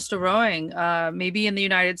of coastal rowing, maybe in the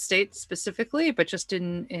United States specifically, but just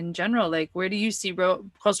in general? Like, where do you see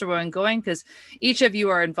coastal rowing going? Because each of you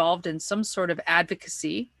are involved in some sort of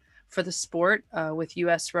advocacy for the sport, with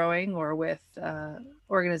U.S. Rowing or with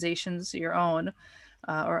organizations your own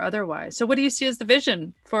or otherwise. So what do you see as the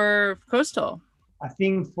vision for coastal? I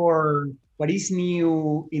think for what is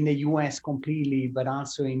new in the U.S. completely, but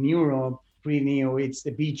also in Europe, pretty new, it's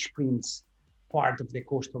the beach sprints part of the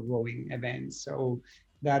coastal rowing event. So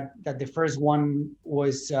that the first one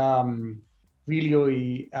was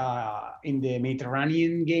really in the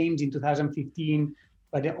Mediterranean Games in 2015,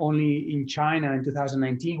 but only in China in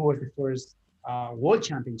 2019 was the first World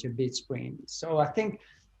Championship beach sprint. So I think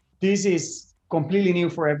this is completely new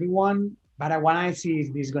for everyone. But what I see is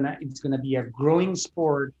it's gonna be a growing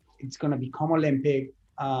sport. It's gonna become Olympic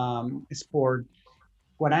sport.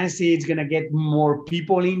 What I see, it's gonna get more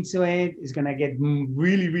people into it. It's gonna get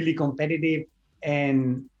really, really competitive.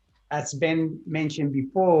 And as Ben mentioned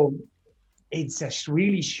before, it's a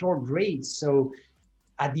really short race. So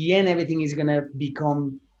at the end, everything is gonna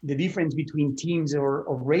become, the difference between teams or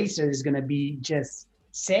racers is gonna be just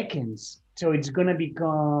seconds. So it's gonna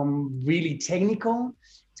become really technical.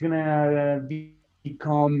 It's gonna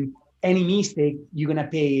become, any mistake, you're gonna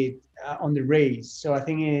pay it on the race. So I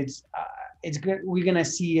think it's good. We're gonna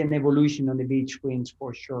see an evolution on the beach sprints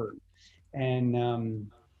for sure, and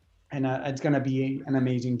it's gonna be an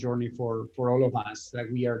amazing journey for all of us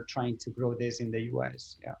that we are trying to grow this in the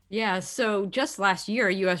U.S. Yeah. So just last year,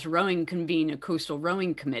 U.S. Rowing convened a coastal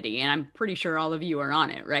rowing committee, and I'm pretty sure all of you are on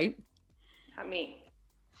it, right? Not me.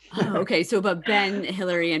 Oh, okay. So, but Ben,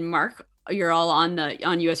 Hillary, and Mark all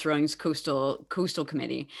on U.S. Rowing's coastal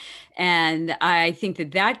committee, and I think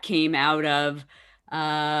that came out of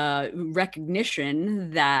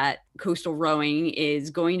recognition that coastal rowing is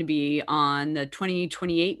going to be on the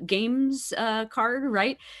 2028 games card,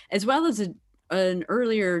 right? As well as an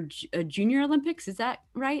earlier Junior Olympics. Is that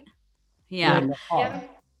right? Yeah. Yeah.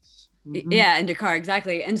 Mhm. Yeah, in Dakar,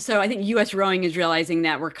 exactly. And so I think U.S. Rowing is realizing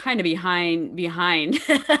that we're kind of behind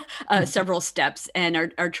several steps,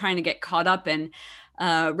 and are trying to get caught up, and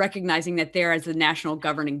recognizing that there, as the national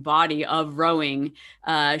governing body of rowing,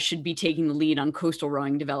 should be taking the lead on coastal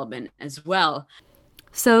rowing development as well.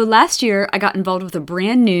 So last year, I got involved with a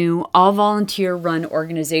brand new all volunteer run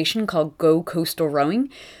organization called Go Coastal Rowing,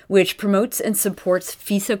 which promotes and supports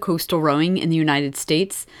FISA coastal rowing in the United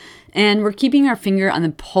States. And we're keeping our finger on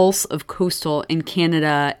the pulse of coastal in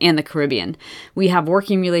Canada and the Caribbean. We have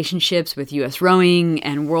working relationships with U.S. Rowing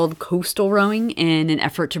and World Coastal Rowing in an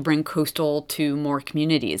effort to bring coastal to more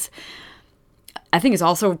communities. I think it's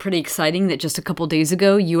also pretty exciting that just a couple days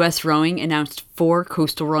ago, U.S. Rowing announced 4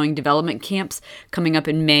 coastal rowing development camps coming up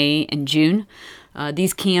in May and June.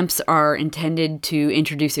 These camps are intended to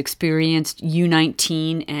introduce experienced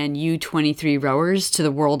U19 and U23 rowers to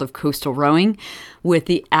the world of coastal rowing, with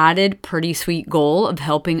the added pretty sweet goal of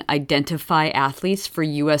helping identify athletes for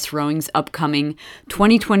U.S. Rowing's upcoming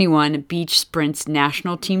 2021 Beach Sprints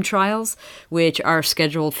National Team Trials, which are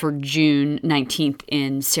scheduled for June 19th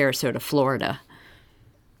in Sarasota, Florida.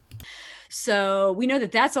 So we know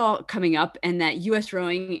that that's all coming up, and that U.S.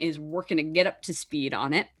 Rowing is working to get up to speed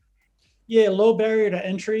on it. Yeah, low barrier to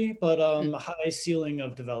entry, but high ceiling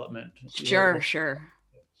of development. Sure.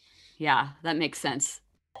 Yeah, that makes sense.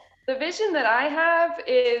 The vision that I have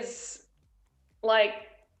is, like,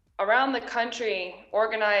 around the country,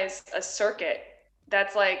 organize a circuit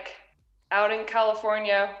that's like out in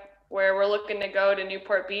California, where we're looking to go to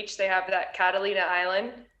Newport Beach. They have that Catalina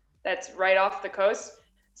Island that's right off the coast.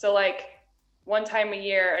 So like one time a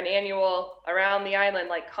year, an annual around the island,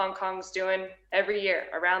 like Hong Kong's doing every year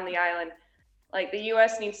around the island. Like the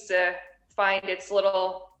US needs to find its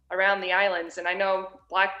little around the islands. And I know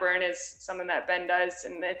Blackburn is something that Ben does,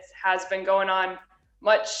 and it has been going on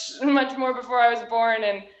much more before I was born.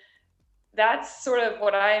 And that's sort of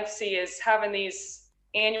what I see, is having these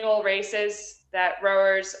annual races that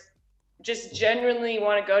rowers just genuinely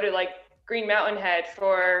want to go to. Like Green Mountain Head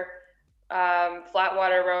for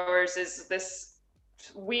flatwater rowers is this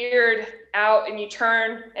weird out, and you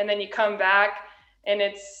turn and then you come back, and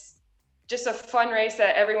it's just a fun race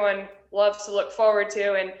that everyone loves to look forward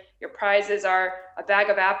to. And your prizes are a bag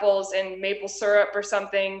of apples and maple syrup or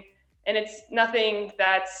something, and it's nothing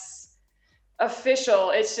that's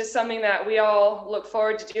official. It's just something that we all look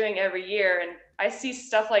forward to doing every year. And I see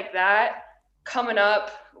stuff like that coming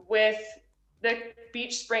up with the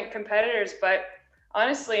beach sprint competitors. But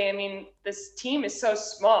honestly, I mean, this team is so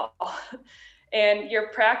small and your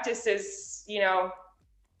practice is,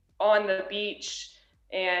 on the beach,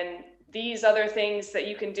 and these other things that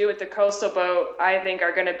you can do with the coastal boat, I think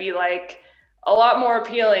are going to be like a lot more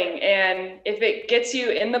appealing. And if it gets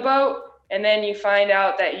you in the boat and then you find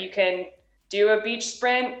out that you can do a beach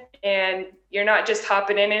sprint and you're not just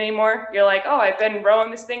hopping in anymore, you're like, oh, I've been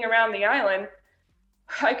rowing this thing around the island,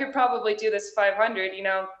 I could probably do this 500.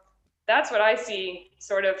 That's what I see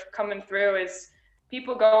sort of coming through, is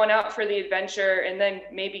people going out for the adventure and then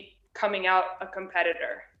maybe coming out a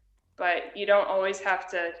competitor. But you don't always have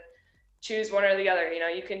to choose one or the other.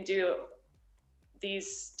 You can do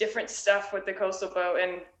these different stuff with the coastal boat.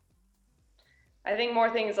 And I think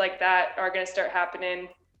more things like that are going to start happening.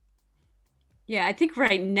 Yeah, I think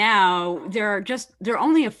right now there are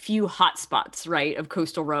only a few hot spots, right, of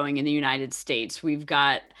coastal rowing in the United States. We've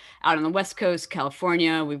got out on the West Coast,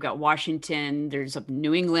 California, we've got Washington, there's up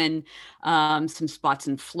New England, some spots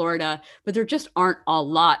in Florida, but there just aren't a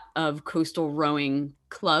lot of coastal rowing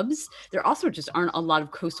clubs. There also just aren't a lot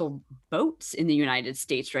of coastal boats in the United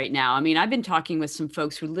States right now. I mean, I've been talking with some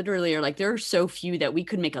folks who literally are like, there are so few that we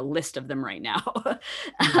could make a list of them right now.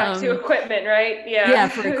 Back to equipment, right? Yeah,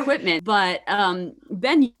 for equipment. But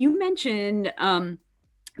Ben, you mentioned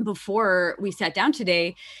before we sat down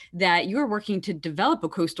today that you were working to develop a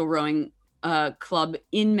coastal rowing club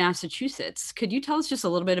in Massachusetts. Could you tell us just a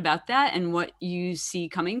little bit about that and what you see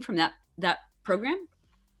coming from that program?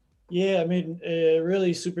 Yeah, I mean,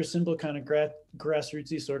 really super simple kind of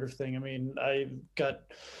grassrootsy sort of thing. I mean, I've got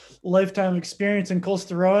lifetime experience in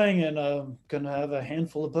coastal rowing, and I'm gonna have a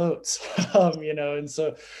handful of boats, and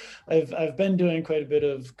so I've been doing quite a bit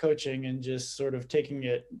of coaching and just sort of taking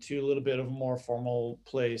it to a little bit of a more formal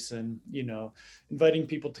place, and inviting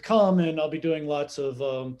people to come. And I'll be doing lots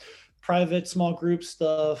of private small group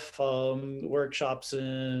stuff, workshops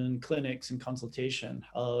and clinics and consultation.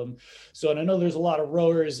 And I know there's a lot of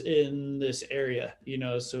rowers in this area,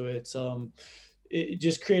 so it's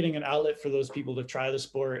just creating an outlet for those people to try the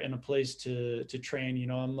sport and a place to train.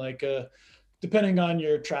 I'm like, depending on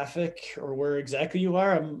your traffic or where exactly you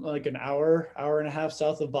are, I'm like an hour and a half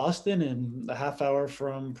south of Boston and a half hour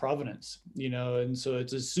from Providence, and so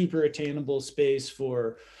it's a super attainable space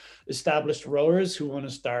for established rowers who want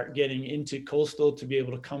to start getting into coastal to be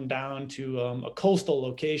able to come down to a coastal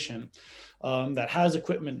location that has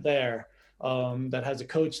equipment there, that has a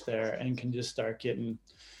coach there, and can just start getting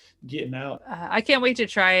out. I can't wait to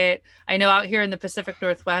try it. I know out here in the Pacific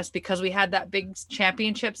Northwest, because we had that big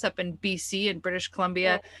championships up in BC and British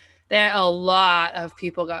Columbia, there a lot of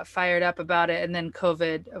people got fired up about it. And then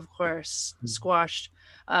COVID, of course, squashed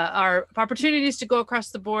our opportunities to go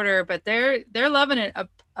across the border, but they're loving it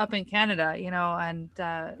up in Canada, and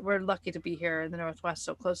we're lucky to be here in the Northwest,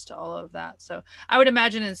 so close to all of that. So I would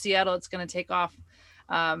imagine in Seattle, it's going to take off.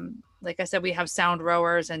 Like I said, we have Sound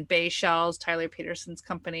Rowers and Bay Shells, Tyler Peterson's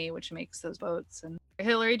company, which makes those boats. And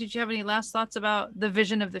Hillary, did you have any last thoughts about the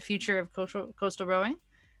vision of the future of coastal rowing?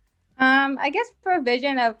 I guess for a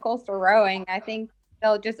vision of coastal rowing, I think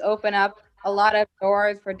they'll just open up a lot of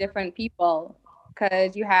doors for different people,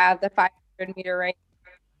 because you have the 500-meter race,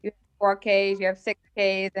 you have 4Ks, you have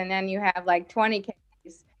 6Ks, and then you have like 20Ks.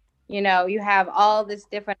 You have all this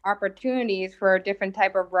different opportunities for different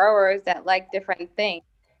type of rowers that like different things.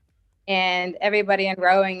 And everybody in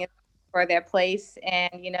rowing is for their place and,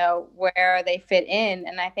 where they fit in.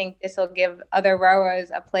 And I think this will give other rowers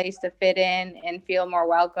a place to fit in and feel more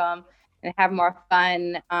welcome and have more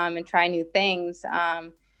fun and try new things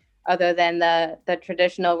other than the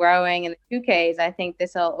traditional rowing and the 2Ks. I think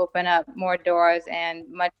this will open up more doors and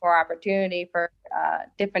much more opportunity for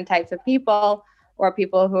different types of people, or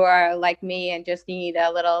people who are like me and just need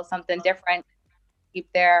a little something different, keep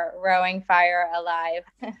their rowing fire alive.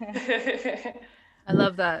 I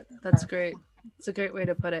love that. That's great. It's a great way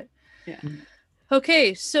to put it. Yeah.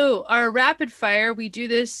 Okay, so our rapid fire, we do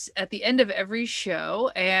this at the end of every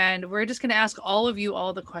show, and we're just going to ask all of you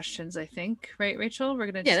all the questions, I think. Right, Rachel?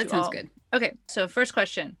 We're going to that sounds good. Okay, so first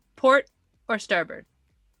question, port or starboard?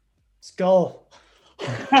 Skull.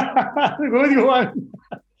 Good one.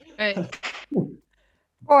 Right.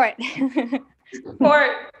 Port.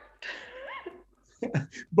 Port.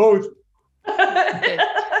 Both. Okay.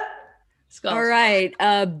 Skulls. All right.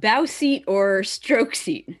 Bow seat or stroke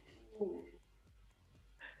seat?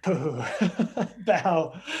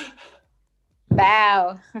 Bow.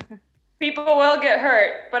 Bow. People will get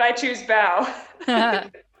hurt, but I choose bow.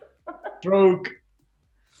 Stroke.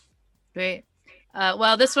 Great.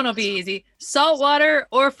 Well, this one will be easy. Saltwater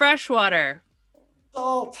or freshwater?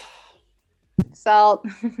 Salt. Salt.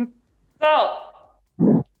 Salt.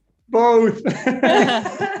 Both.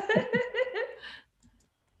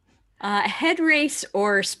 Head race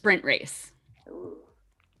or sprint race?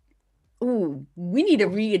 Ooh, we need to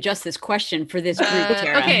readjust this question for this group,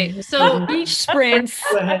 Tara. Okay, so Beach sprints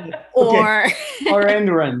Or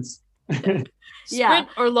endurance. sprint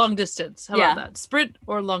or long distance? How about that? Sprint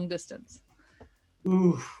or long distance?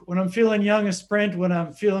 Ooh, when I'm feeling young, a sprint. When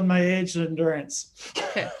I'm feeling my age, endurance.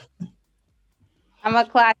 Okay. I'm a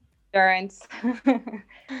class endurance.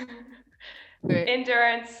 Great.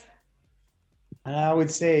 Endurance. I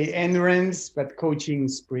would say endurance, but coaching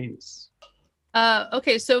sprints.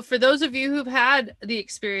 Okay, so for those of you who've had the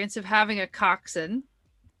experience of having a coxswain,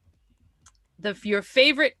 your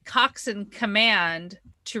favorite coxswain command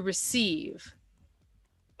to receive?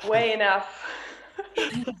 Way enough.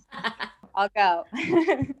 I'll go.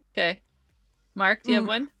 Okay. Mark, do you have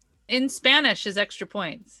one? In Spanish is extra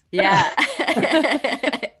points. Yeah.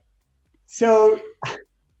 So,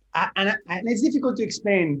 and it's difficult to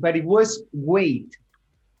explain, but it was weight.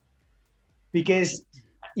 Because,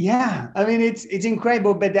 it's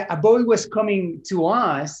incredible. But a boy was coming to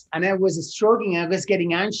us, and I was struggling. I was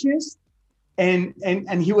getting anxious, and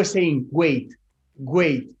he was saying, wait.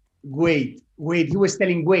 He was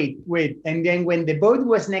telling, wait. And then when the boat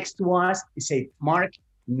was next to us, he said, Mark,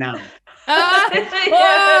 now. Oh,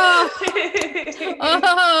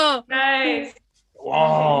 Nice.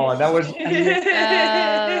 Wow, that was.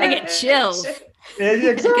 I get chills.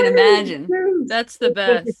 I can imagine. that's the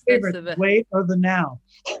best. That's the best. Wait or the now?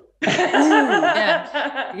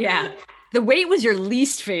 Yeah. Yeah. The wait was your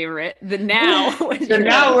least favorite. The now was So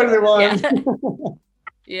now was the one.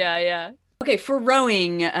 Yeah. Okay, for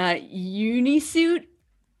rowing, unisuit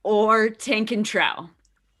or tank and trowel?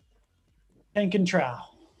 Tank and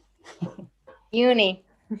trowel. Uni.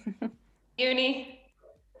 Uni.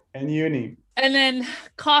 And uni. And then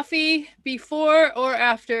coffee before or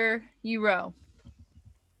after you row?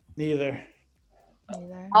 Neither.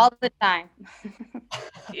 All the time.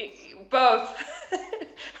 Both.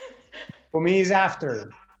 For me, it's after.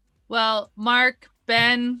 Well, Mark,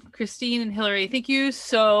 Ben, Christine, and Hillary, thank you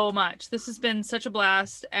so much. This has been such a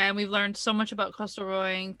blast, and we've learned so much about coastal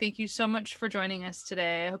rowing. Thank you so much for joining us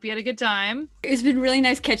today. I hope you had a good time. It's been really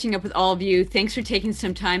nice catching up with all of you. Thanks for taking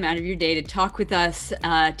some time out of your day to talk with us,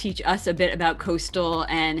 teach us a bit about coastal,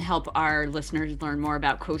 and help our listeners learn more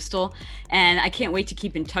about coastal. And I can't wait to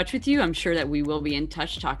keep in touch with you. I'm sure that we will be in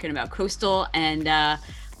touch talking about coastal, and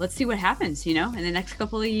let's see what happens, in the next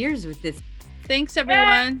couple of years with this. Thanks,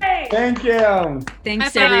 everyone. Yay! Thank you. Thanks,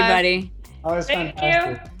 High five. everybody. That was Thank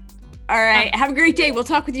fantastic. All right. Have a great day. We'll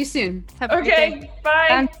talk with you soon. Have a great Okay, day.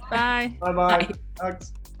 bye. Bye. Bye-bye.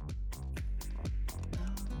 Thanks.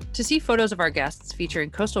 To see photos of our guests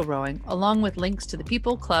featuring coastal rowing, along with links to the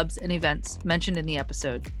people, clubs, and events mentioned in the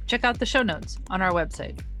episode, check out the show notes on our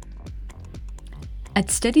website. At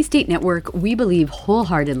Steady State Network, we believe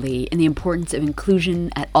wholeheartedly in the importance of inclusion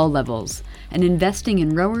at all levels and investing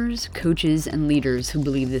in rowers, coaches, and leaders who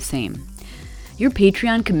believe the same. Your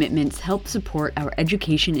Patreon commitments help support our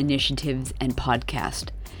education initiatives and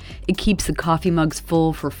podcast. It keeps the coffee mugs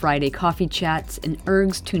full for Friday coffee chats and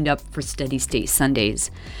ergs tuned up for Steady State Sundays.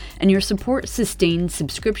 And your support sustains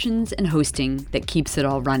subscriptions and hosting that keeps it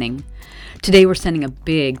all running. Today we're sending a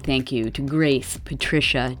big thank you to Grace,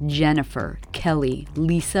 Patricia, Jennifer, Kelly,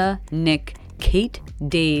 Lisa, Nick, Kate,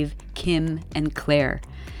 Dave, Kim, and Claire.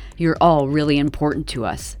 You're all really important to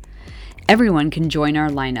us. Everyone can join our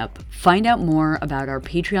lineup. Find out more about our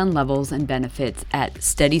Patreon levels and benefits at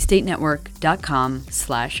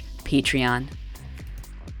steadystatenetwork.com/Patreon.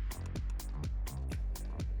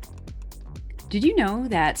 Did you know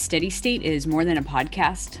that Steady State is more than a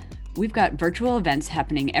podcast? We've got virtual events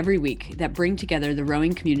happening every week that bring together the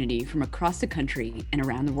rowing community from across the country and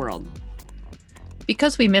around the world.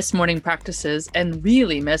 Because we miss morning practices and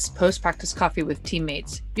really miss post-practice coffee with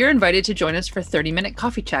teammates, you're invited to join us for 30-minute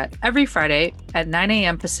coffee chat every Friday at 9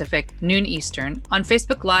 a.m. Pacific, noon Eastern on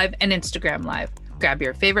Facebook Live and Instagram Live. Grab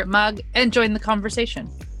your favorite mug and join the conversation.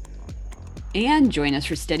 And join us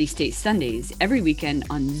for Steady State Sundays every weekend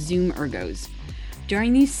on Zoom Ergos.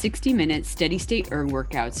 During these 60-minute Steady State Erg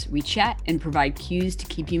workouts, we chat and provide cues to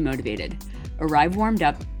keep you motivated. Arrive warmed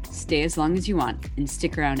up, stay as long as you want, and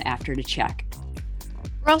stick around after to check.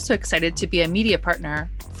 We're also excited to be a media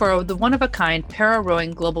partner for the one-of-a-kind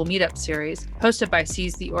Para-Rowing Global Meetup series hosted by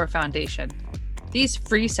Seize the Oar Foundation. These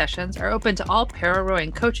free sessions are open to all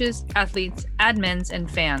para-rowing coaches, athletes, admins, and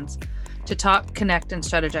fans to talk, connect, and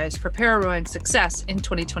strategize for para-rowing success in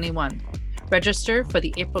 2021. Register for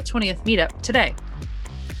the April 20th meetup today.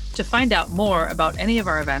 To find out more about any of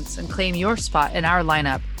our events and claim your spot in our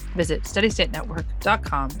lineup, visit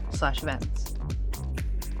steadystatenetwork.com/events.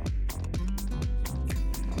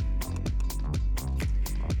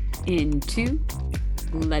 In 2,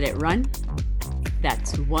 let it run.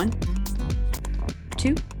 That's 1,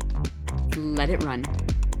 2, let it run.